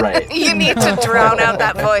 Yeah. Right. You need to drown out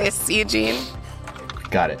that voice, Eugene.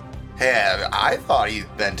 Got it. Hey, I thought he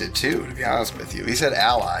meant it too, to be honest with you. He said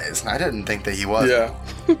allies, and I didn't think that he was. Yeah.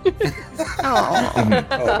 Oh. Oh my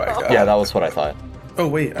god. Yeah, that was what I thought. Oh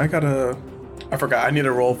wait, I forgot. I need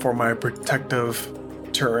to roll for my protective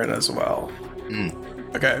turret as well.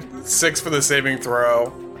 Okay, 6 for the saving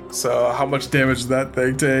throw. So how much damage does that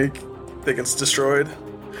thing take? I think it's destroyed.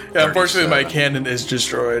 Yeah, unfortunately my cannon is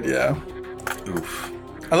destroyed, yeah. Oof.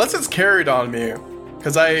 Unless it's carried on me.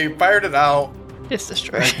 Because I fired it out. It's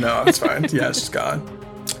destroyed. No, it's fine. Yeah, it's just gone.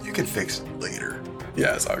 You can fix it later.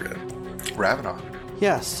 Yeah, it's all good. Ravenau.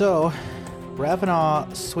 Yeah, so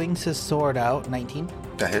Ravenau swings his sword out, 19.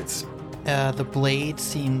 That hits. The blade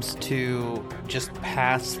seems to just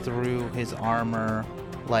pass through his armor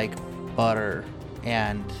like butter,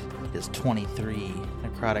 and is 23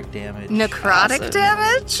 necrotic damage. Necrotic Awesome.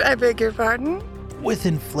 damage? I beg your pardon? With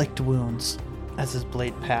inflict wounds, as his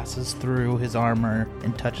blade passes through his armor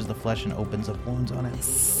and touches the flesh and opens up wounds on it.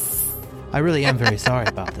 I really am very sorry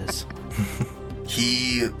about this.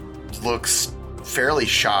 He looks fairly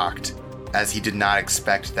shocked, as he did not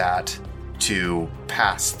expect that to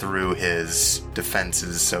pass through his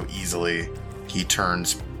defenses so easily. He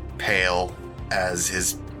turns pale as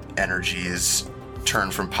his energies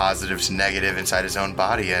turn from positive to negative inside his own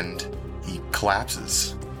body, and he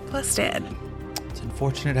collapses. Plus dead. It's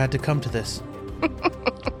unfortunate it had to come to this.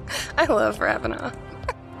 I love Ravenau.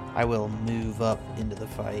 I will move up into the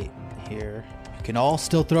fight here. You can all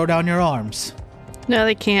still throw down your arms. No,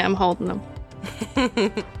 they can't. I'm holding them.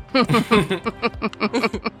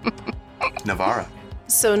 Navarra.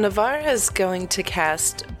 So Navarra is going to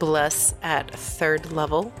cast Bless at 3rd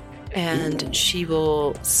level, and she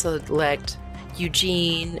will select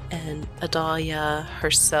Eugene and Adalia,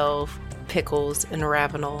 herself, Pickles, and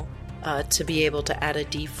Ravenel to be able to add a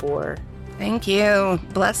D4. Thank you.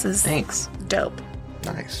 Bless is Thanks. dope.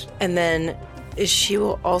 Nice. And then she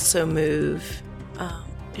will also move.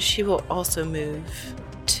 She will also move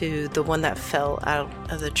to the one that fell out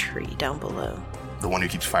of the tree down below. The one who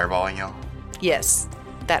keeps fireballing y'all? Yes,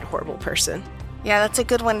 that horrible person. Yeah, that's a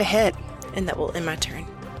good one to hit. And that will end my turn.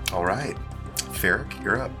 All right. Ferric,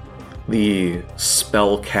 you're up. The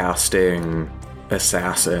spell-casting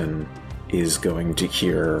assassin is going to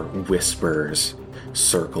hear whispers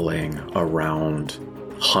circling around,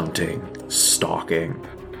 hunting, stalking,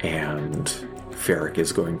 and Ferric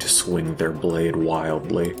is going to swing their blade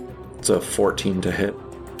wildly. It's a 14 to hit.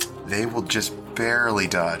 They will just barely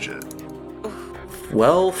dodge it.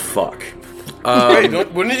 Well, fuck.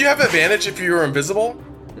 Wouldn't you have advantage if you were invisible?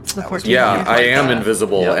 It's the 14. Yeah, I am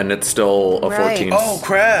invisible, and it's still a Right. 14. Oh,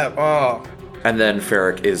 crap. Oh. And then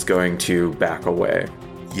Ferric is going to back away.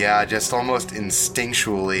 Yeah, just almost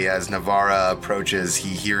instinctually as Navarra approaches, he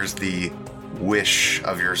hears the whish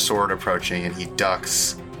of your sword approaching, and he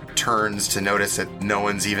ducks, turns to notice that no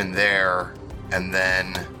one's even there, and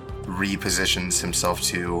then repositions himself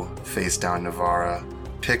to face down Navarra.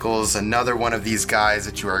 Pickles, another one of these guys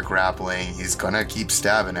that you are grappling, he's gonna keep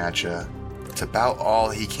stabbing at you. It's about all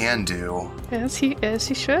he can do. As he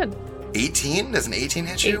should. 18? Does an 18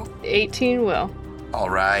 hit you? 18 will. All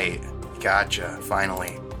right, gotcha,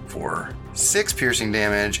 finally. For 6 piercing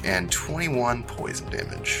damage and 21 poison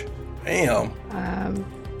damage. Damn.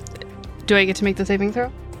 Do I get to make the saving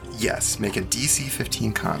throw? Yes, make a DC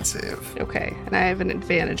 15 con save. Okay, and I have an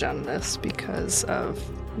advantage on this because of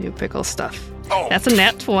new pickle stuff. Oh. That's a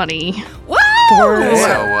nat 20. Woo!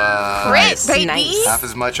 So, Great, baby! Nice. half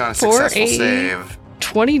as much on a For successful a- save.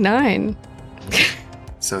 29.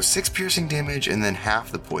 So 6 piercing damage and then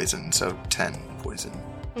half the poison, so 10 poison.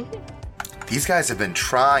 These guys have been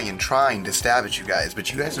trying to stab at you guys,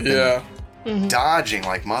 but you guys have been dodging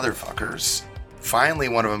like motherfuckers. Finally,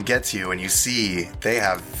 one of them gets you, and you see they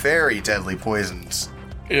have very deadly poisons,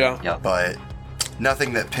 Yeah. but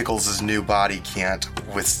nothing that Pickles' new body can't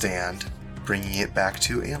withstand. Bringing it back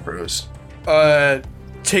to Ambrose.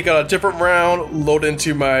 Take out a different round, load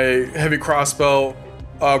into my heavy crossbow,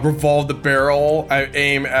 revolve the barrel. I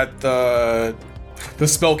aim at the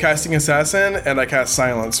spellcasting assassin, and I cast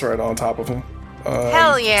silence right on top of him.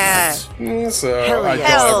 Hell yeah! So Hell I yeah. don't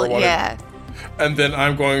Hell ever want yeah! And then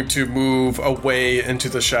I'm going to move away into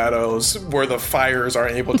the shadows where the fires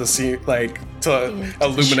aren't able to see, to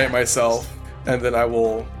illuminate myself. And then I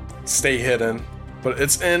will stay hidden. But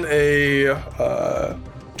it's in a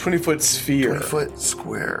 20-foot sphere. 20-foot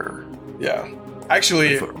square. Yeah.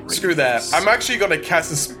 Actually, screw that. I'm actually going to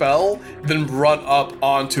cast a spell, then run up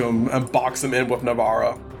onto him and box him in with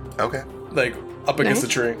Navarra. Okay. Like, up against the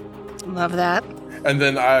tree. Love that. And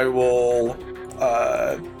then I will...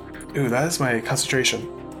 that is my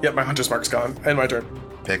concentration. Yep, my Hunter's Mark's gone. And my turn.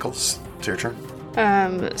 Pickles, it's your turn.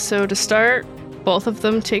 So to start, both of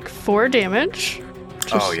them take 4 damage.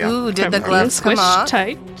 Oh, yeah. Ooh, did the From gloves come squished off?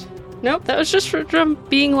 tight. Nope, that was just from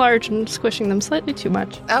being large and squishing them slightly too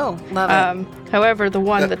much. Oh, love it. However, the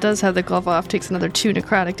one that does have the glove off takes another 2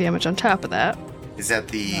 necrotic damage on top of that. Is that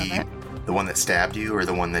the one that stabbed you, or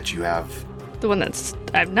the one that you have? The one that's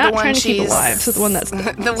I'm not trying to keep alive, so the one that's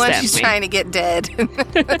the one she's trying to get dead.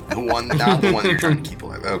 The one, not the one you're trying to keep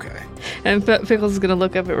alive. Okay. And Pickles is gonna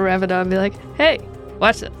look up at Ravana and be like, "Hey,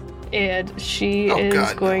 watch this!" And she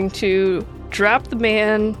is going to drop the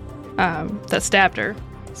man that stabbed her,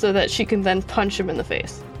 so that she can then punch him in the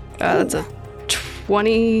face. That's a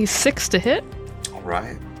 26 to hit. All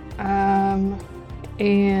right.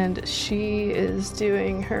 And she is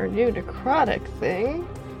doing her new necrotic thing.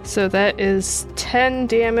 So that is 10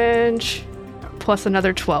 damage plus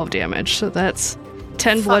another 12 damage. So that's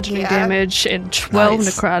 10 bludgeoning damage and 12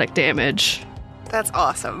 necrotic damage. That's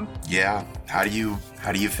awesome. Yeah. How do you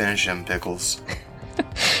finish him, Pickles?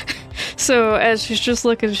 So as she's just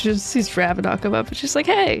looking, she just sees Ravana come up and she's like,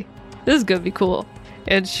 "Hey, this is gonna be cool."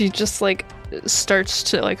 And she just like starts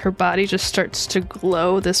to like her body just starts to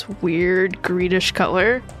glow this weird greenish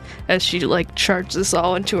color as she like charges this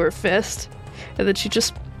all into her fist, and then she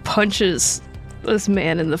just punches this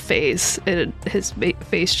man in the face, and his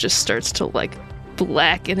face just starts to like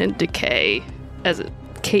blacken and decay as it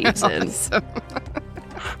caves in.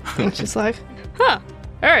 And she's like, "Huh,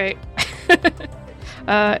 all right."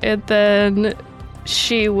 And then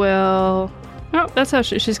she will. Oh, that's how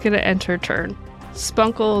she's going to end her turn.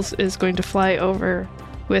 Spunkles is going to fly over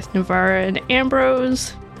with Navarra and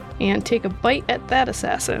Ambrose and take a bite at that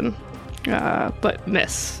assassin, but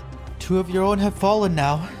miss. 2 of your own have fallen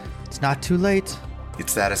now. It's not too late.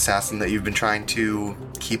 It's that assassin that you've been trying to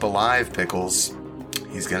keep alive, Pickles.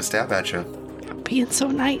 He's gonna stab at you. I'm being so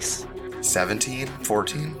nice. 17,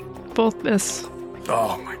 14? Both miss.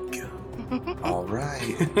 Oh my god. All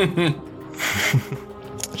right.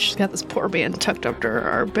 She's got this poor man tucked up to her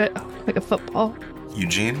armpit like a football.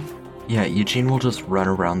 Eugene? Yeah, Eugene will just run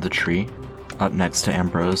around the tree, up next to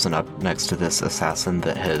Ambrose and up next to this assassin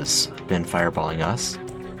that has been fireballing us.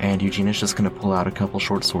 And Eugene is just going to pull out a couple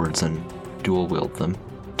short swords and dual wield them.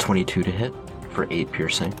 22 to hit for 8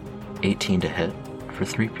 piercing. 18 to hit for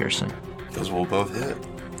 3 piercing. Those will both hit.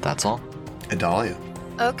 That's all. Adalia.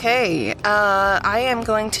 Okay, I am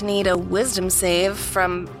going to need a wisdom save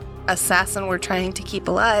from assassin we're trying to keep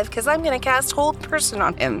alive, because I'm going to cast Hold Person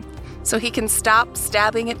on him so he can stop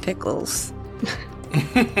stabbing at Pickles.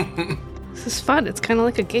 This is fun. It's kind of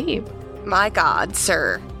like a game. My God,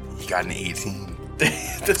 sir. You got an 18.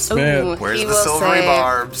 This man. Ooh, Where's he the will silvery say-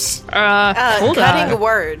 barbs? Hold Cutting on.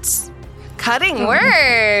 words. Cutting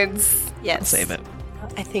words. Yes. Save it.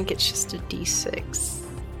 I think it's just a d6.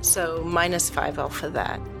 So -5 off of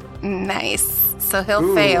that. Nice. So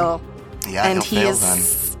he'll fail. Yeah, And he'll fail then.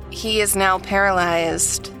 he is now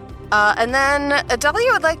paralyzed. And then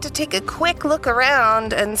Adalia would like to take a quick look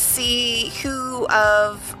around and see who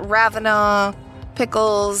of Ravana,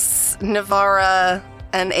 Pickles, Navarra,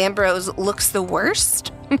 and Ambrose looks the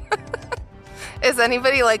worst. Is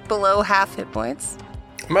anybody like below half hit points?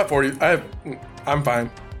 I'm at 40. I'm fine.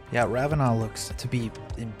 Yeah, Ravana looks to be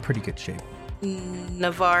in pretty good shape.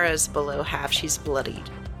 Navarra's below half. She's bloodied.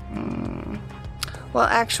 Well,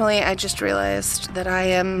 actually, I just realized that I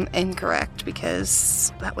am incorrect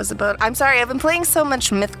because that was about... I'm sorry, I've been playing so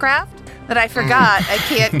much Mythcraft that I forgot I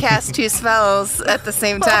can't cast 2 spells at the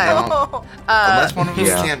same time. Unless one of them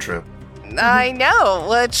is cantrip. I know,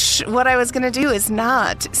 what I was going to do is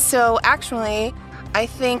not. So actually, I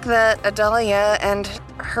think that Adalia and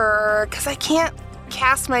her... Because I can't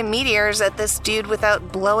cast my meteors at this dude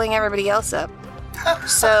without blowing everybody else up.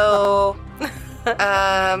 So...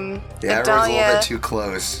 Yeah, everyone's a Adalia... little bit too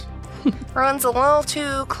close. Everyone's a little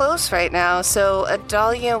too close right now, so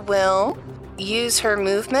Adalia will use her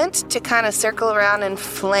movement to kind of circle around and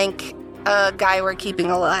flank a guy we're keeping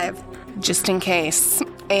alive, just in case.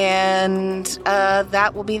 And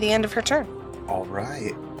that will be the end of her turn. All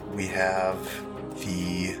right. We have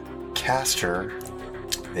the caster.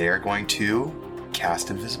 They are going to cast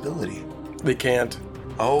invisibility. They can't.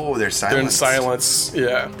 Oh, they're silenced. They're in silence.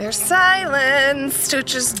 Yeah. They're silenced,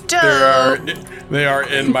 which is dope. They are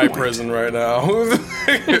in my prison right now.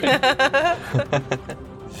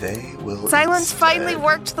 They will. Silence instead- finally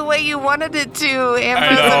worked the way you wanted it to, I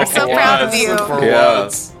Ambrose. know, I'm so for proud of once, you. For Yeah.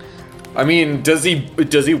 once. I mean, does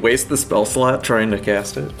he waste the spell slot trying to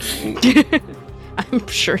cast it? I'm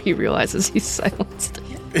sure he realizes he's silenced.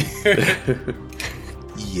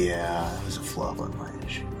 Yeah, that was a flaw on my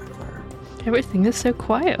issue. Everything is so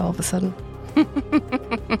quiet all of a sudden.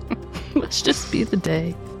 Must just be the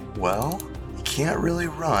day. Well, he can't really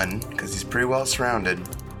run because he's pretty well surrounded.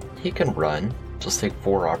 He can run. Just take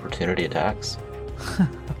 4 opportunity attacks.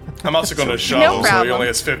 I'm also going to shove, so he only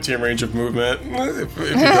has 15 range of movement if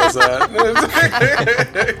he does that.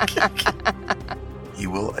 He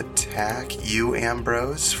will attack you,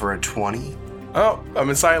 Ambrose, for a 20. Oh, I'm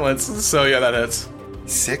in silence, so yeah, that hits.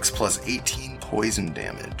 6 plus 18 poison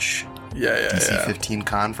damage. Yeah. DC 15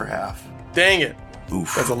 con for half. Dang it.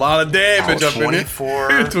 Oof. That's a lot of damage up in here. 24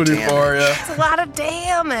 24, damage. yeah. That's a lot of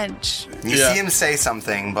damage. You see him say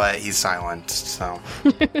something, but he's silent, so...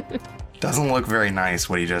 Doesn't look very nice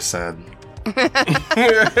what he just said. Can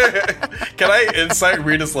I insight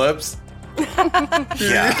read his lips?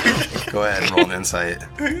 Yeah. Go ahead and roll an insight.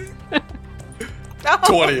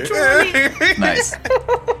 20. Nice.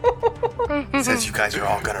 It says you guys are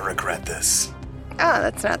all gonna regret this. Oh,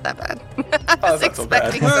 that's not that bad. Oh, that's not so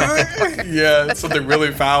bad. Yeah, it's something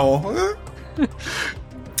really foul.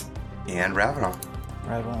 And Ravenel.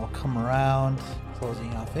 Raven will come around,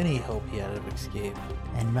 closing off any hope he had of escape,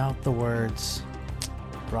 and mouth the words,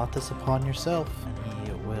 "Brought this upon yourself," and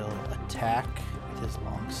he will attack with his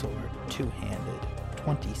longsword, two-handed.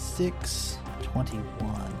 26, 21.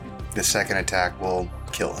 The second attack will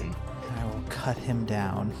kill him. I will cut him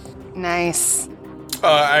down. Nice.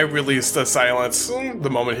 I release the silence the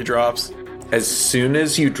moment he drops. As soon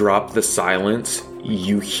as you drop the silence,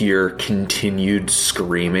 you hear continued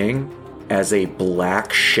screaming as a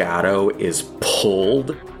black shadow is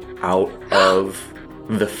pulled out of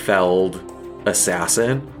the felled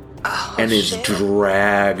assassin and is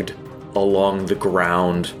dragged along the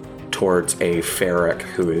ground towards a ferric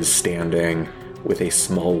who is standing with a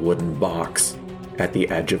small wooden box at the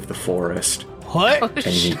edge of the forest. What?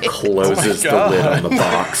 And he closes the lid on the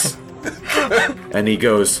box. And he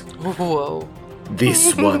goes, Whoa.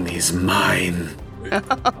 "This one is mine."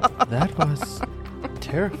 That was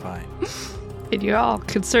terrifying. And you're all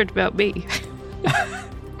concerned about me.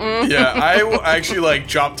 Yeah, I will actually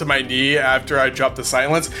drop to my knee after I drop the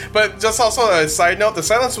silence. But just also a side note, the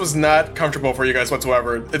silence was not comfortable for you guys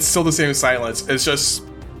whatsoever. It's still the same silence. It's just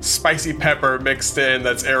spicy pepper mixed in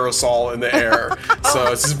that's aerosol in the air.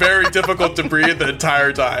 So it's just very difficult to breathe the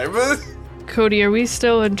entire time. Cody, are we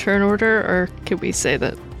still in turn order, or can we say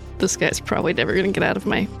that this guy's probably never going to get out of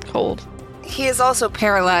my hold? He is also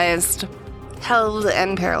paralyzed. Held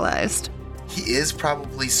and paralyzed. He is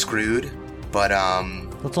probably screwed, but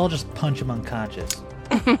Let's all just punch him unconscious.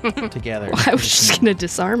 Together. Well, I was just going to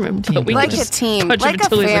disarm him, but we Like can a just team, punch like him a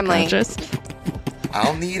until he's family. unconscious.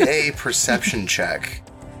 I'll need a perception check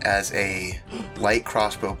as a light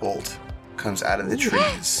crossbow bolt comes out of the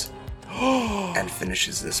trees and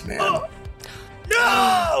finishes this man.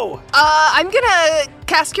 No! I'm gonna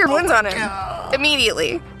cast Cure Wounds on him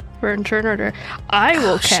immediately. We're in turn order. I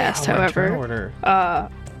will cast, Turn however, order.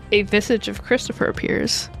 a Visage of Christopher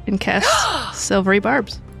appears and casts Silvery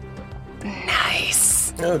Barbs,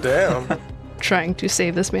 Nice. Oh, damn. trying to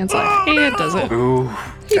save this man's life. And it doesn't. Ooh.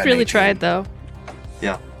 He Got an really 18. tried, though.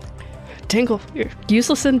 Yeah. Tingle, you're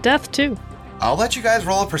useless in death, too. I'll let you guys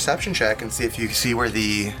roll a perception check and see if you see where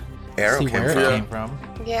the arrow See came where from. it came from.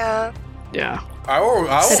 Yeah. Yeah. I will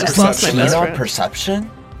just lost my perception best that. friend.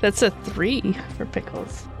 Perception? That's a 3 for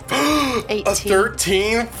Pickles. 18. A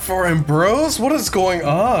 13 for Ambrose? What is going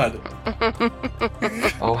on?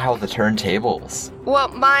 Oh, how the turntables. Well,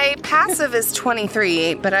 my passive is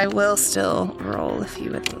 23, but I will still roll if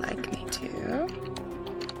you would like me to.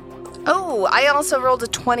 Oh, I also rolled a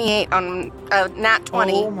 28 on nat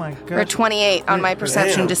 20. Oh my Or god. 28 on my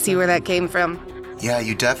perception Damn. to see where that came from. Yeah,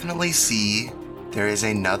 you definitely see there is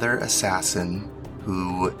another assassin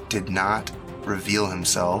who did not reveal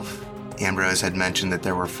himself. Ambrose had mentioned that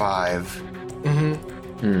there were 5,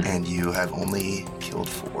 and you have only killed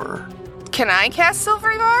 4. Can I cast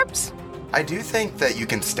Silvery Barbs? I do think that you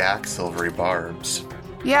can stack silvery barbs.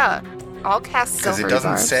 Yeah, I'll cast Because Silvery it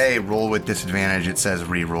doesn't Barbs. say roll with disadvantage, it says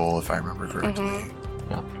re-roll, if I remember correctly.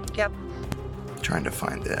 Yep. Trying to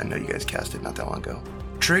find it. I know you guys cast it not that long ago.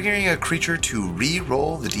 Triggering a creature to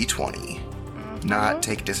re-roll the d20, not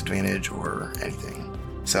take disadvantage or anything.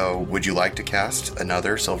 So, would you like to cast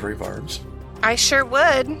another silvery barbs? I sure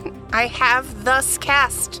would. I have thus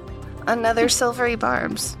cast another Silvery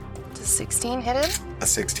Barbs. Does 16 hit him? A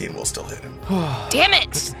 16 will still hit him. Damn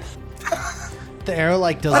it! The arrow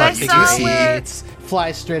does But I like big saw eights,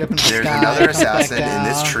 flies straight up in the There's sky. another comes back assassin in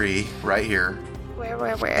this down. tree right here.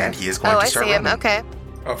 Where? And he is going to start I see him. running. Okay.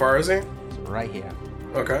 How far is he? It's right here.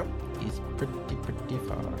 Okay. He's pretty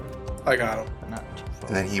far. I got him. But not too far.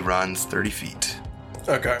 And then he runs 30 feet.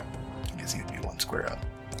 Okay. He just needs to be one square up.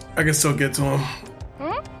 I can still get to him.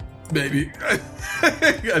 Maybe.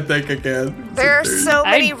 I think I can. There are so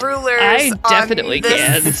many rulers. I on definitely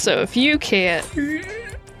this. can. So if you can't,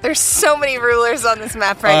 There's so many rulers on this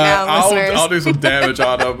map right now, listeners. I'll do some damage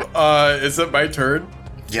on him. Is it my turn?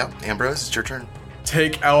 Yep, Ambrose, it's your turn.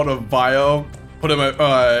 Take out a vial, put in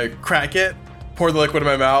my crack it, pour the liquid in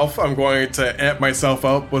my mouth. I'm going to amp myself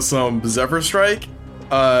up with some Zephyr Strike.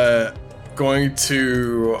 Going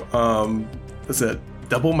to is it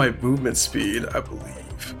double my movement speed, I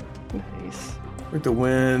believe. nice. With the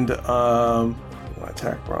wind,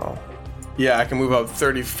 attack roll. Yeah, I can move up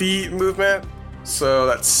 30 feet movement. So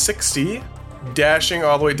that's 60. Dashing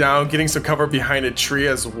all the way down, getting some cover behind a tree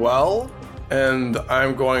as well. And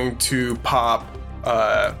I'm going to pop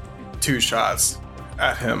 2 shots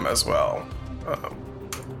at him as well.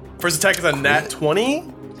 First attack is a nat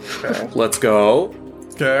 20. Okay. Let's go.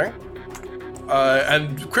 Okay.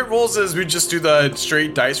 And crit rolls is we just do the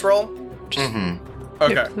straight dice roll. Okay.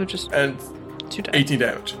 Yep, so just And 2 die. 18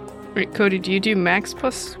 damage. Wait, Cody, do you do max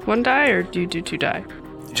plus 1 die or do you do 2 die?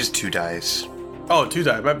 Just 2 dice. Oh, 2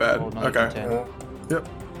 die. My bad. Oh, no, Okay. 10. Yep.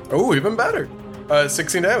 Oh, even better.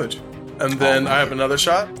 16 damage. And then I have another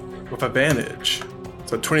shot with advantage.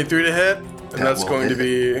 So 23 to hit. And That that's will going to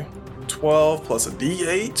hit. be 12 plus a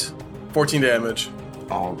d8. 14 damage.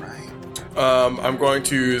 All right. I'm going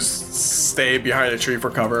to stay behind a tree for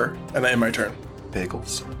cover. And then end my turn.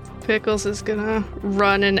 Pickles. Pickles is gonna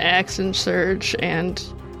run an action surge, and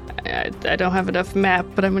I don't have enough map,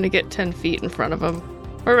 but I'm gonna get 10 feet in front of him.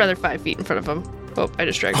 Or rather, 5 feet in front of him. Oh, I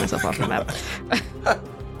just dragged myself off the map.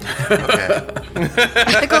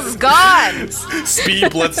 Okay. Pickles is gone.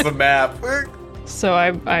 Speed blitz the map. So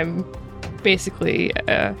I'm basically,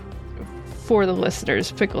 for the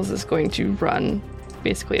listeners, Pickles is going to run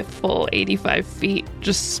basically a full 85 feet,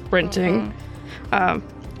 just sprinting,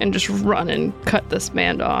 and just run and cut this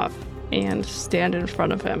man off and stand in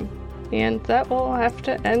front of him. And that will have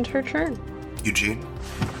to end her turn. Eugene?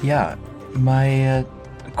 Yeah, my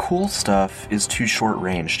cool stuff is too short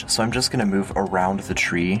ranged, so I'm just gonna move around the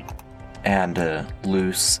tree and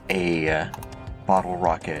loose a bottle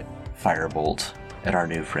rocket firebolt at our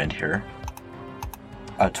new friend here.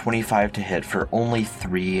 25 to hit for only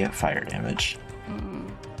 3 fire damage.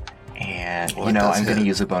 And, Well, you that know, does I'm going to hit.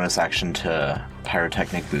 use a bonus action to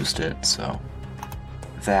pyrotechnic boost it, so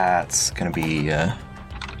that's going to be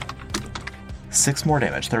 6 more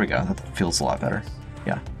damage. There we go. That feels a lot better.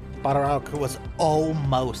 Yeah. Bottle rocket was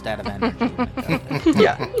almost out of energy.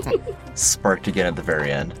 Yeah. Sparked again at the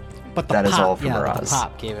very end. But the That is pop, all from yeah, but Miraz. the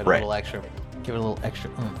pop gave it Right. a little extra. Give it a little extra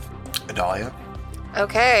oomph. Adalia?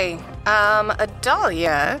 Okay.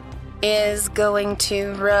 Adalia is going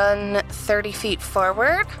to run 30 feet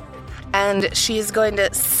forward, and she's going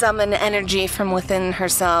to summon energy from within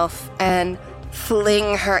herself and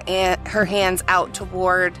fling her hands out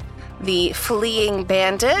toward the fleeing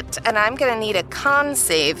bandit, and I'm going to need a con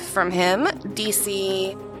save from him,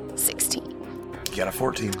 DC 16. You got a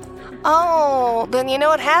 14. Oh, then you know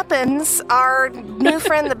what happens? Our new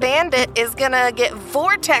friend, the bandit, is gonna get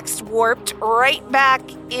vortex warped right back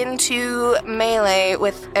into melee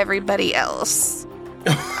with everybody else.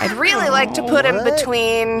 I'd really like to put him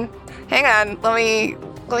between. Hang on, let me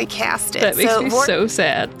cast it. That makes me so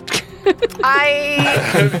sad.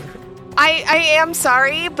 I am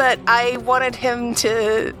sorry, but I wanted him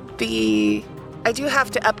to be. I do have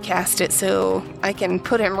to upcast it so I can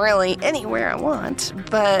put him really anywhere I want,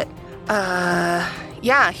 but.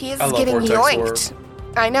 Yeah, he is I love getting Vortex yoinked.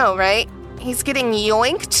 I know, right? He's getting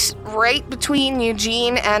yoinked right between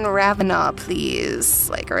Eugene and Ravenna, please.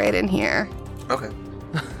 Like, right in here. Okay.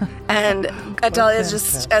 And Adalia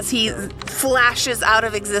just, as he flashes out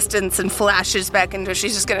of existence and flashes back into,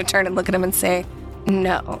 she's just going to turn and look at him and say,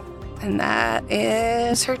 no. And that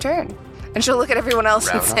is her turn. And she'll look at everyone else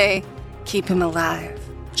and say, keep him alive.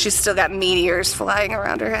 She's still got meteors flying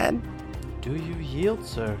around her head. Do you yield,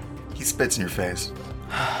 sir? He spits in your face.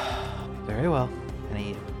 Very well. And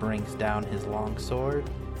he brings down his long sword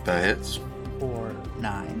That hits. for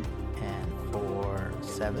 9 and for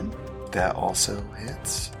 7. That also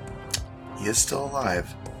hits. He is still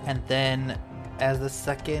alive. And then, as the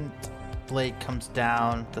second blade comes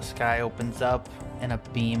down, the sky opens up, and a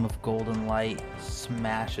beam of golden light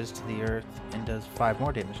smashes to the earth and does 5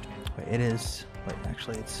 more damage to me. Wait, it is. Wait,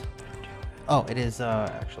 actually, it's. Oh, it is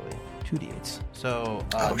actually 2d8s. So,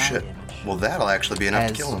 9 shit. damage. Well, that'll actually be enough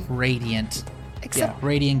As to kill him. radiant. Except Yeah,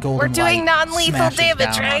 radiant golden we're doing light non-lethal smashes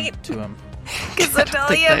damage, down right? To him. Because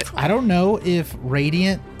Adelia. I don't know if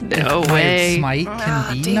Radiant No if my way. Smite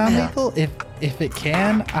can be damn it. non-lethal. If it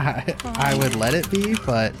can, I would let it be,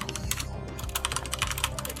 but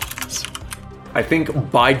I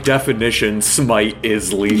think by definition, smite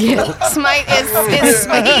is lethal. Yeah. Smite is he is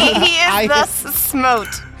the smote.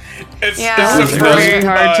 It's, Yeah. it's It's the very first,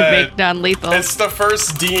 hard to make non-lethal. It's the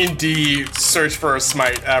first D&D search for a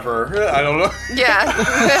smite ever. I don't know. Yeah.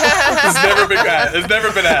 It's never been asked. It's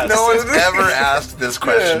never been asked. No one's ever asked this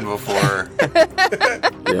question before.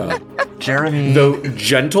 Yeah. Jeremy. Though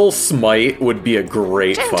gentle smite would be a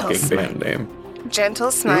great Gentle fucking Smite. band name. Gentle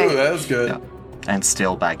Ooh, smite. that was good. And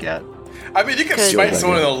Steel Baguette. I mean, you can Good. smite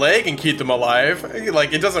someone in the leg and keep them alive.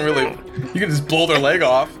 Like, it doesn't really... You can just blow their leg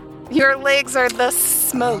off. Your legs are the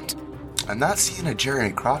smote. I'm not seeing a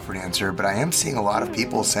Jeremy Crawford answer, but I am seeing a lot of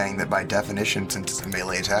people saying that by definition, since it's a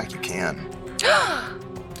melee attack, you can.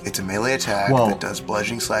 It's a melee attack Well- that does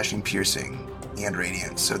bludgeoning, slashing, piercing, and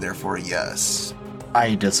radiant, so therefore yes.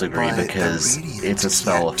 I disagree But the because radiant it's a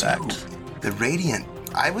spell can't effect. do. The radiant,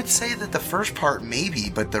 I would say that the first part maybe,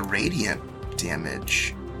 but the radiant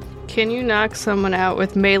damage. Can you knock someone out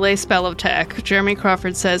with melee spell attack? Jeremy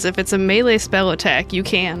Crawford says if it's a melee spell attack, you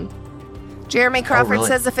can. Jeremy Crawford really?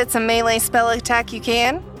 says if it's a melee spell attack, you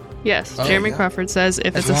can. Yes, Oh, Jeremy yeah. Crawford says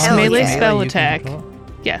if as it's long a as melee it's spell melee, you can attack, control.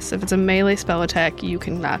 yes, if it's a melee spell attack, you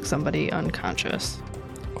can knock somebody unconscious.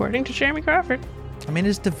 According to Jeremy Crawford. I mean,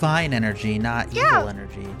 it's divine energy, not Yeah. evil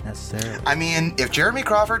energy necessarily. I mean, if Jeremy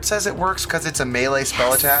Crawford says it works because it's a melee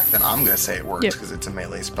spell attack, then I'm going to say it works Yep. because it's a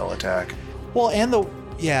melee spell attack. Well, and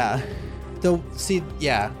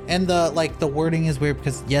and the wording is weird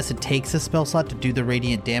because yes, it takes a spell slot to do the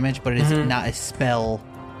radiant damage, but it is not a spell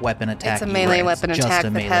weapon attack. a melee either. weapon just attack a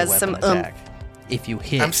that melee has weapon some attack. If you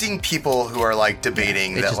hit, I'm seeing people who are like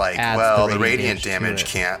debating It that just like, adds well, the the radiant radiant damage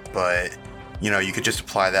to damage it. can't, but you could just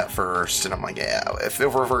apply that first. And I'm like, yeah, if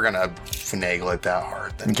we're gonna finagle it that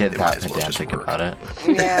hard, then Get it might that as well just pedantic work. about it.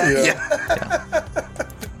 Yeah.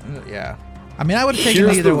 yeah. I mean, I would have taken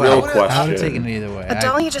Here's it either the way. real I would have question. taken it either way.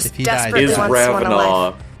 Adelia just if he dies, desperately Is wants one Ravenna...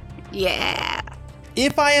 alive. Yeah.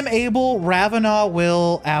 if I am able, Ravenna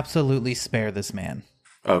will absolutely spare this man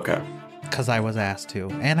Okay. because I was asked to,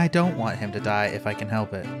 and I don't want him to die if I can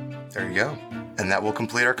help it. There you go. And that will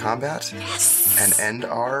complete our combat and end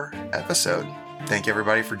our episode. Thank you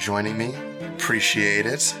everybody for joining me. Appreciate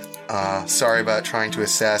it. Sorry about trying to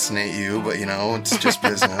assassinate you, but it's just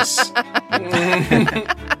business.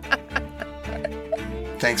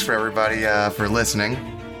 Thanks for everybody for listening.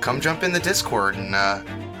 Come jump in the Discord and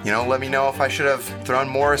let me know if I should have thrown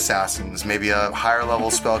more assassins, maybe a higher level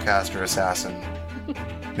spellcaster assassin.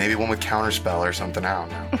 Maybe one with counterspell or something, I don't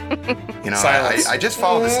know. Silence. I just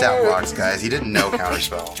followed the stat blocks, guys. He didn't know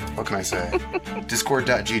counterspell. What can I say?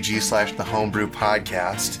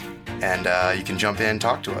 Discord.gg/thehomebrewpodcast. And you can jump in and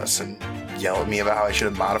talk to us and yell at me about how I should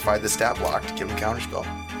have modified the stat block to give him counterspell.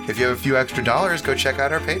 If you have a few extra dollars, go check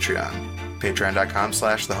out our Patreon.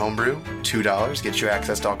 Patreon.com/thehomebrew. $2 gets you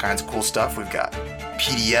access to all kinds of cool stuff. We've got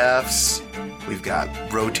PDFs. We've got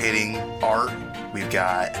rotating art. We've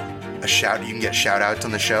got a shout. You can get shout outs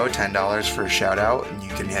on the show. $10 for a shout out, and you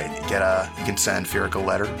can send Furica a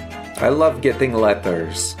letter. I love getting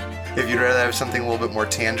letters. If you'd rather have something a little bit more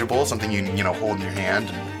tangible, something you hold in your hand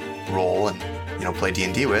and roll and play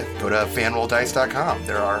D&D with, go to fanrolldice.com.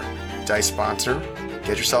 They're our dice sponsor.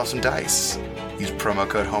 Get yourself some dice. Use promo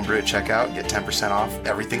code homebrew at checkout. Get 10% off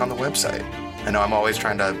everything on the website. I know I'm always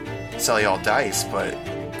trying to sell y'all dice, but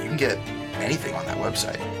you can get anything on that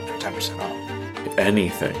website for 10% off.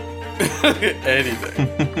 Anything. Anything.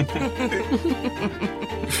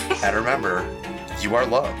 And remember, you are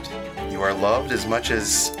loved. You are loved as much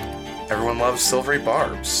as everyone loves silvery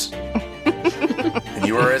barbs. And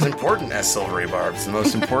you are as important as silvery barbs, the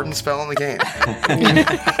most important spell in the game.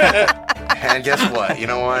 And guess what? You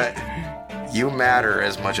know what? You matter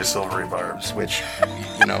as much as silvery barbs, which,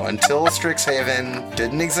 until Strixhaven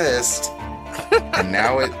didn't exist, and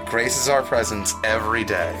now it graces our presence every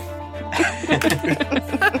day.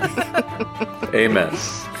 Amen.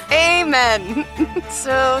 Amen.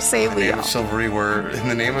 So say In the we name all. of in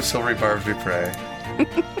the name of silvery barbs, we pray.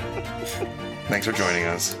 Thanks for joining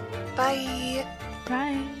us. Bye.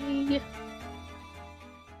 Bye.